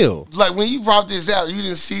goddamn meal. Like when you brought this out, you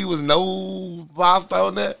didn't see was no pasta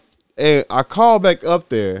on there? And I called back up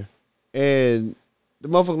there, and the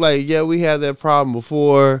motherfucker like, yeah, we had that problem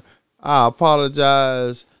before. I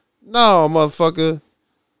apologize. No, motherfucker.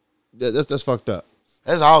 That's fucked up.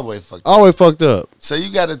 That's all the way fucked up. Always fucked up. So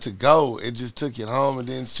you got it to go and just took it home and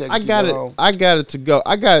then checked it home? I got it to go.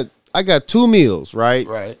 I got 2 meals, right?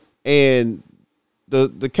 Right. And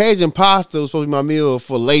the Cajun pasta was supposed to be my meal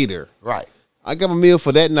for later. Right. I got my meal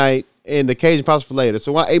for that night and the Cajun pasta for later.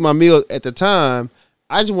 So when I ate my meal at the time,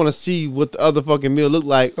 I just want to see what the other fucking meal looked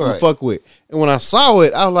like to fuck with. And when I saw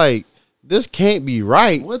it, I was like, this can't be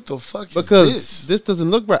right. What the fuck is because this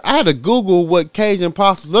doesn't look right. I had to Google what Cajun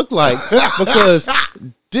pasta looked like because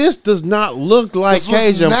this does not look like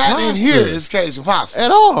Cajun pasta. Not in here is Cajun pasta.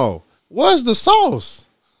 At all. Where's the sauce?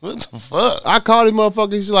 What the fuck? I called him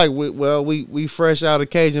motherfucker. He's like, well, we fresh out of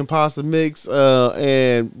Cajun pasta mix,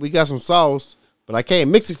 and we got some sauce, but I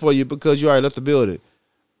can't mix it for you because you already left the building.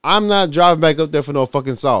 I'm not driving back up there for no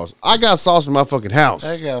fucking sauce. I got sauce in my fucking house.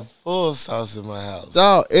 I got full sauce in my house.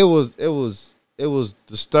 Dog, it was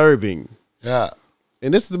disturbing. Yeah.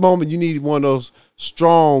 And this is the moment you need one of those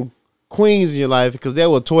strong queens in your life because they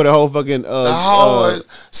will tour the whole fucking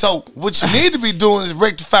so what you need to be doing is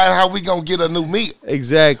rectifying how we gonna get a new meal.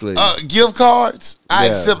 Exactly. Gift cards. I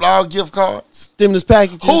accept all gift cards. Stimulus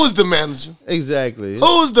packages. Who's the manager? Exactly.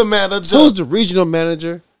 Who's the manager? Who's the regional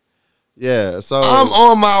manager? Yeah, so I'm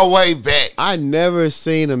on my way back. I never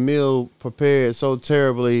seen a meal prepared so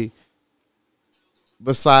terribly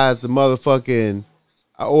besides the motherfucking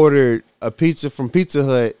I ordered a pizza from Pizza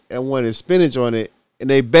Hut and wanted spinach on it,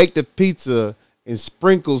 and they baked the pizza and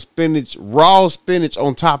sprinkled spinach, raw spinach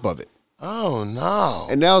on top of it. Oh no.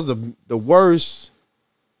 And that was the worst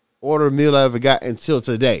order meal I ever got until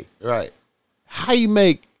today. Right. How you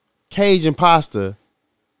make Cajun pasta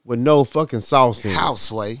with no fucking sauce in it?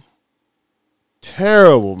 Houseway.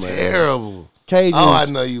 Terrible, man. Terrible. Cajuns. Oh, I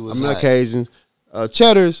know you was I'm not hot. Cajuns.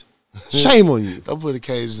 Cheddars. Shame on you. Don't put the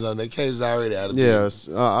Cajuns on there. Cajuns already out of Yes.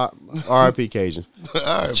 R.I.P. Cajuns.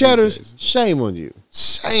 R.I.P. Cheddars. Cajuns. Shame on you.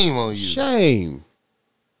 Shame on you. Shame.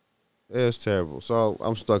 It's terrible. So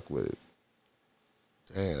I'm stuck with it.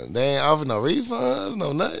 Damn, they ain't offer no refunds,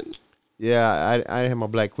 no nothing. Yeah, I didn't have my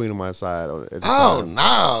black queen on my side. At the Oh time.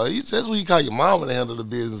 no, that's what you call your mama to handle the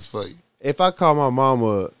business for you. If I call my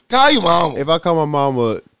mama, Cheddars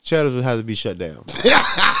would have to be shut down.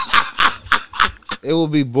 It will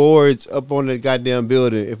be boards up on the goddamn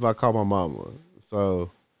building if I call my mama.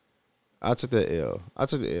 So I took the L.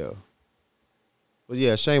 But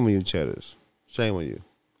yeah, shame on you, Cheddars. Shame on you.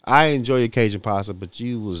 I enjoy your Cajun pasta, but I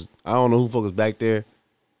don't know who fuck was back there.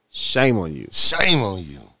 Shame on you. Shame on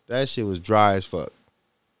you. That shit was dry as fuck.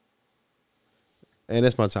 And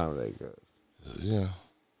that's my time today, girl. Yeah.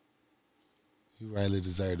 You rightly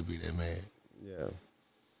deserve to be that man. Yeah.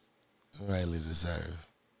 You rightly deserve.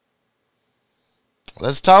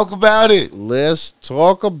 Let's talk about it. Let's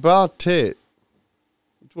talk about it.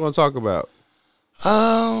 What you want to talk about?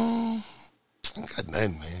 I got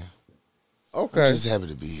nothing, man. Okay. I'm just happy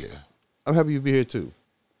to be here. I'm happy you be here too.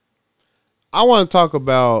 I want to talk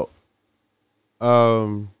about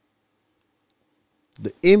the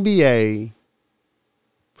NBA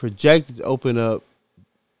projected to open up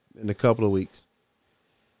in a couple of weeks.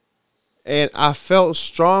 And I felt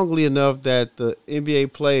strongly enough that the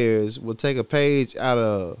NBA players would take a page out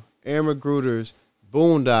of Aaron McGruder's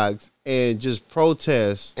Boondocks and just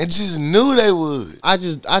protest. And just knew they would. I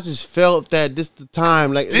just felt that this is the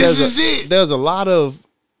time. Like this is it. There's a lot of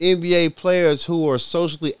NBA players who are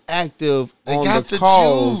socially active on got the the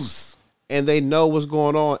calls, juice. and they know what's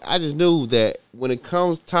going on. I just knew that when it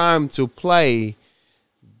comes time to play,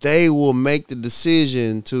 they will make the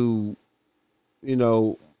decision to,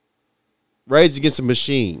 rage against the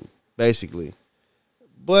machine, basically.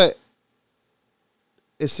 But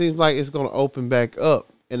it seems like it's going to open back up,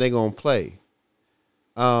 and they're going to play.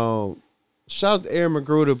 Shout out to Aaron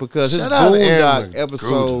McGruder because his Boondock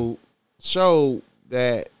episode showed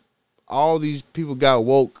that all these people got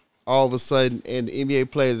woke all of a sudden, and the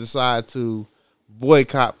NBA players decide to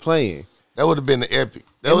boycott playing. That would have been the epic.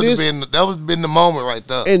 That would have been the moment right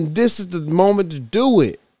there. And this is the moment to do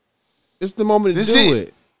it. It's the moment to do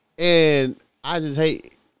it. And I just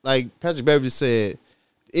hate, like Patrick Beverly said,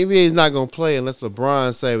 the NBA is not going to play unless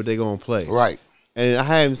LeBron say what they're going to play. Right. And I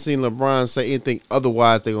haven't seen LeBron say anything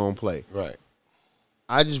otherwise they're going to play. Right.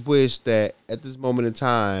 I just wish that at this moment in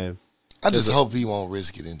time, I just hope he won't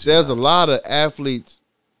risk it into there's a lot of athletes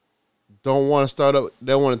don't want to start up.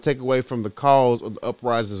 They want to take away from the cause of the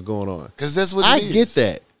uprisings going on. Because that's what it is. I get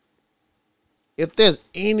that. If there's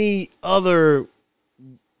any other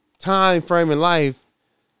time frame in life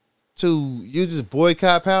to use this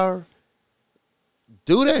boycott power,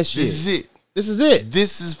 do that shit. This is it. This is it.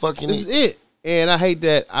 This is fucking This is it. And I hate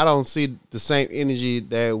that I don't see the same energy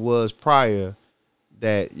that was prior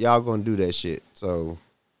that y'all gonna do that shit. So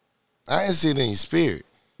I ain't seen any spirit.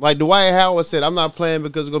 like Dwight Howard said, I'm not playing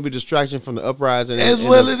because it's gonna be a distraction from the uprising. As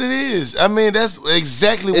well as it is. I mean, that's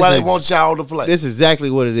exactly why they want y'all to play. That's exactly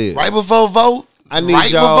what it is. Right before vote. I need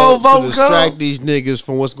right y'all before vote to distract come. these niggas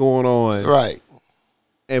from what's going on. Right.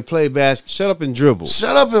 And play basket. Shut up and dribble.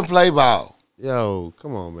 Shut up and play ball. Yo,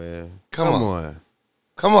 come on, man. Come on. on.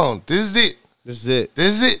 Come on. This is it. This is it. This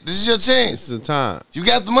is it. This is your chance. This is the time. You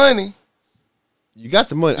got the money. You got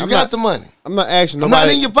the money. You got the money. I'm not asking I'm nobody.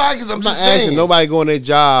 not in your pockets. I'm I'm just not asking saying. nobody going their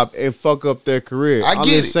job and fuck up their career. I I'm get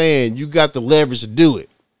just it. saying you got the leverage to do it.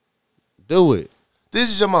 Do it. This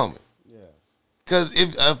is your moment. Yeah. Because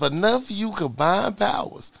if enough of you combine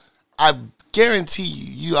powers, I guarantee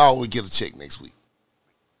you all will get a check next week.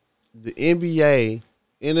 The NBA,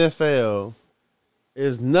 NFL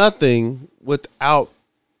is nothing without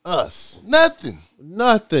us. Nothing.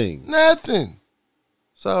 Nothing. Nothing.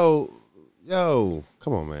 So, yo,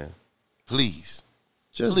 come on, man. Please.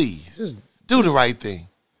 Just, Please. Just, Do the right thing.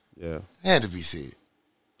 yeah. Had to be said.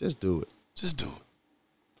 Just do it Just do it.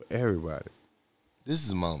 for everybody. This is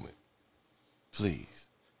the moment. Please.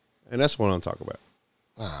 And that's what I'm talking about.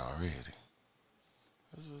 Already.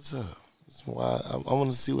 That's what's up. That's why I want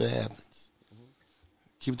to see what happens.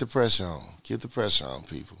 Keep the pressure on. Keep the pressure on,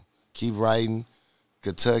 people. Keep writing.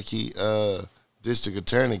 Kentucky district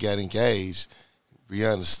attorney got engaged.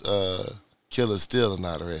 Breonna killer still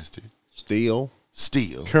not arrested. Still,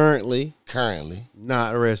 currently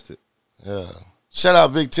not arrested. Yeah. Shout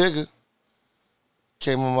out Big Tigger.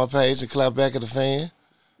 Came on my page and clapped back at the fan.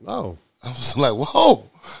 Oh, I was like, whoa,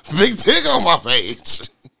 Big Tigger on my page.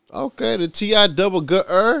 okay. The T.I. double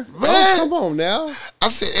gutter. Man. Oh, come on now. I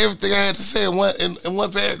said everything I had to say in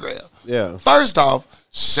one paragraph. Yeah. First off,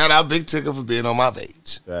 shout out Big Tigger for being on my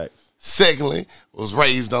page. Facts. Secondly, was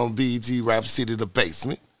raised on BET Rap City The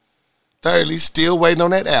Basement. Thirdly, still waiting on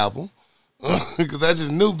that album. Because I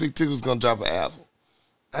just knew Big Tigger was going to drop an album.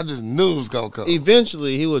 I just knew it was going to come.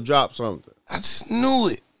 Eventually, he will drop something, I just knew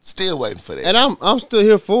it. Still waiting for that. and I'm still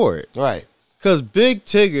here for it. Right. Cause Big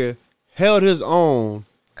Tigger held his own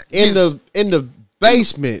in the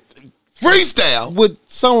basement Freestyle. with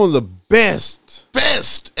some of the best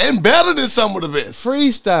Best. And better than some of the best.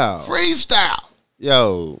 freestyle. Freestyle.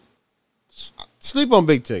 Yo, sleep on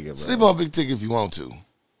Big Tigger, bro. Sleep on Big Tigger if you want to.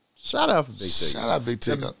 Shout out for Big Tigger. Shout out Big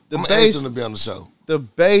Tigger. The I'm going to bass- ask him to be on the show.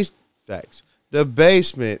 The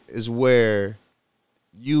basement is where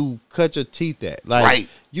you cut your teeth at. Like Right.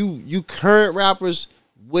 you current rappers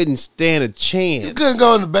wouldn't stand a chance. You couldn't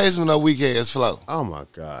go in the basement on weak ass flow. Oh my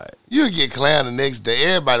God. You get clowned the next day.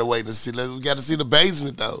 Everybody waiting to see. We got to see the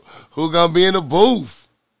basement though. Who gonna be in the booth?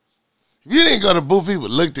 If you didn't go to the booth, people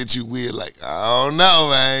looked at you weird, like, I don't know,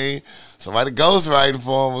 man. Somebody ghostwriting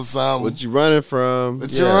for him or something. What you running from?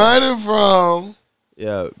 What you running from?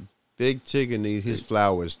 Yeah, Big Tigger need his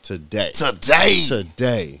flowers today.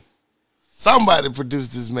 Today. Somebody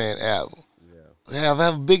produced this man album. Yeah.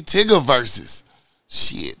 Have a Big Tigger verses.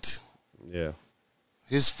 Shit. Yeah.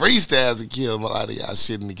 His freestyles have killed a lot of y'all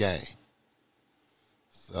shit in the game.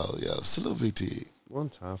 So, yeah, salute Big Tig. One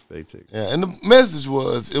time for Big Tigger. Yeah, and the message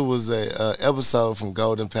was, it was a episode from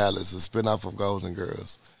Golden Palace, a spinoff of Golden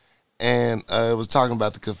Girls. And it was talking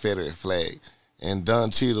about the Confederate flag. And Don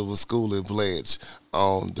Cheadle was schooling Blanche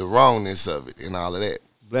on the wrongness of it and all of that.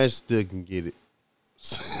 Blanche still can get it.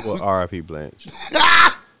 Well, R.I.P. Blanche.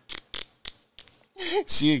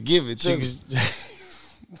 She'll give it to me.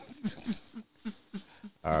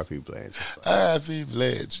 R.I.P. Blanche. R.I.P.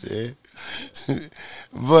 Blanche, man.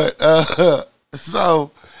 But,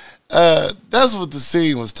 so, that's what the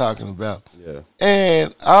scene was talking about. Yeah.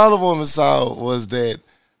 And all the woman saw was that,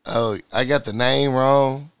 I got the name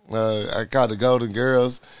wrong. I called the Golden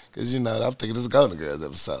Girls because, I'm thinking it's a Golden Girls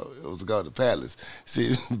episode. It was the Golden Palace. See,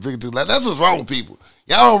 that's what's wrong with people.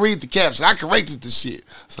 Y'all don't read the caption. I corrected the shit.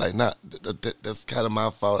 It's like, nah, that's kind of my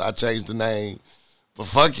fault. I changed the name. But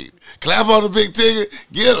fuck it. Clap on the Big Tigger.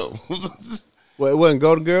 Get him. Well, it wasn't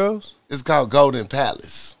Golden Girls? It's called Golden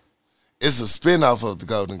Palace. It's a spinoff of the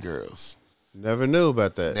Golden Girls. Never knew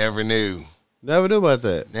about that. Never knew. Never knew about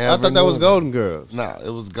that. Never I thought that knew was about Golden Girls. No, it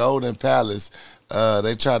was Golden Palace.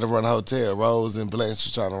 They tried to run a hotel. Rose and Blanche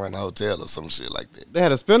was trying to run a hotel or some shit like that. They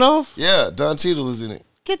had a spinoff? Yeah, Don Cheadle was in it.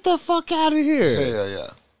 Get the fuck out of here. Yeah.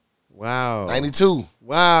 Wow. 92.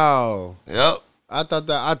 Wow. Yep. I thought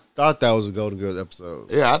that was a Golden Girls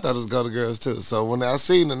episode. Yeah, I thought it was Golden Girls too. So when I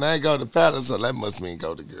seen the name Golden Palace, so that must mean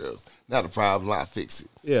Golden Girls. Not a problem, I'll fix it.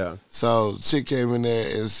 Yeah. So chick came in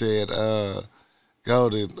there and said, it's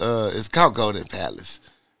called Golden Palace.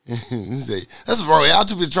 He said, that's wrong. Y'all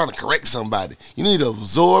too busy trying to correct somebody. You need to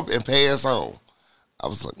absorb and pass on. I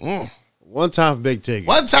was like, One time for Big Ticket.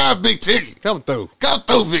 One time, Big Ticket. Come through. Come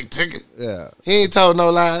through, Big Ticket. Yeah. He ain't told no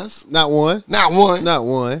lies. Not one. Not one. Not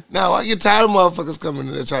one. No, I get tired of motherfuckers coming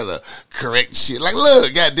in there trying to correct shit. Like,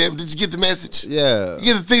 look, goddamn, did you get the message? Yeah. You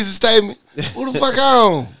get the thesis statement? Who the fuck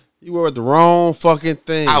on? You were at the wrong fucking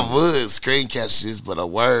thing. I would screen capture this, but a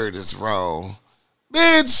word is wrong.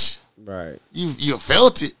 Bitch, Right. you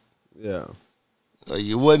felt it. Yeah.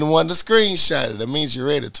 You wasn't one to screenshot it. That means you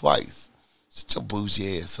read it twice. Shut your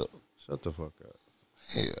bougie ass up. Shut the fuck up.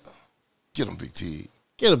 Yeah. Get him, Big T.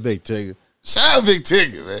 Get a Big Ticket. Shout out Big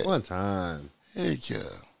Ticket, man. One time. Heck yeah.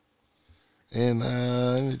 And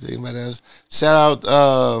let me think about that. Shout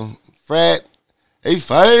out Frat. Hey,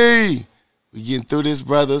 Faye. We getting through this,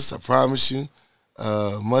 brothers. I promise you.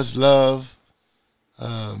 Much love.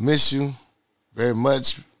 Miss you very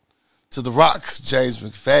much. To the Rock, James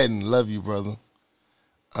McFadden. Love you, brother.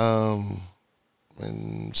 And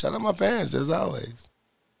shout out my parents, as always.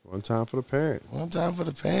 One time for the parent. One time for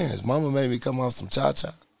the parents. Mama made me come off some cha-cha.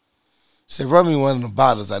 She said, run me one of the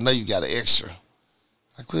bottles. I know you got an extra.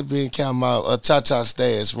 I quit being counting my cha-cha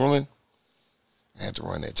stash. Woman, I had to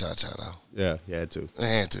run that cha-cha, though. Yeah, you had to. I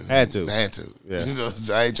had to. Had to. I had to. Yeah. You know,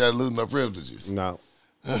 I ain't trying to lose no privileges. No.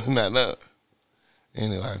 No.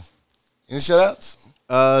 Anyway. Any shout-outs?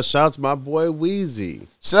 Shout out to my boy Weezy.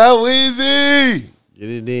 Shout out Weezy! Get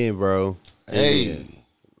it in, bro. Get Hey. it in.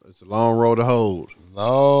 It's a long road to hold.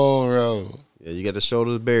 Long road. Yeah, you got the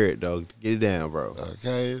shoulders buried, dog. Get it down, bro.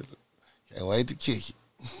 Okay. Can't wait to kick it.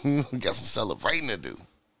 Got some celebrating to do.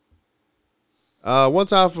 One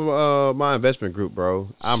time for my investment group, bro.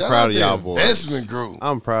 I'm Shout proud out of the y'all boys. investment group.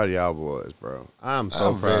 I'm proud of y'all boys, bro. I'm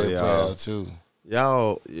so I'm proud of very y'all. proud, too.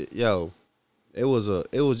 Y'all, it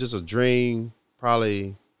was just a dream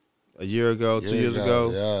probably a year ago, 2 years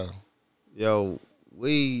ago. Yeah. Yo,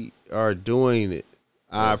 we are doing it.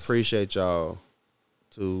 I appreciate y'all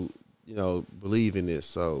to, believe in this.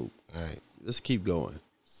 So Right. let's keep going.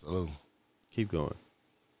 Salute. Keep going.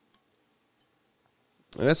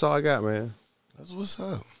 And that's all I got, man. That's what's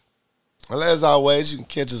up. Well, as always, you can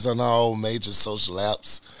catch us on all major social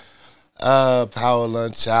apps. Power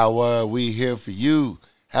Lunch Hour. We here for you.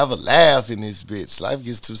 Have a laugh in this bitch. Life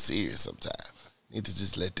gets too serious sometimes. Need to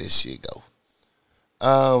just let that shit go.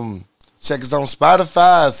 Check us on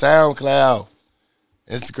Spotify, SoundCloud,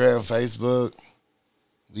 Instagram, Facebook.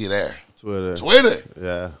 We there. Twitter.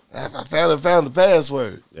 Yeah. I found the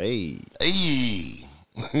password. Hey. Hey.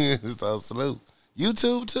 So salute.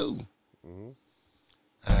 YouTube too. All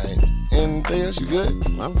right. Anything else? You good?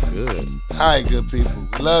 I'm good. All right, good people.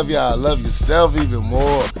 Love y'all. Love yourself even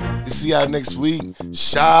more. We see y'all next week.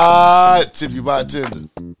 Shot. Tip your bartender.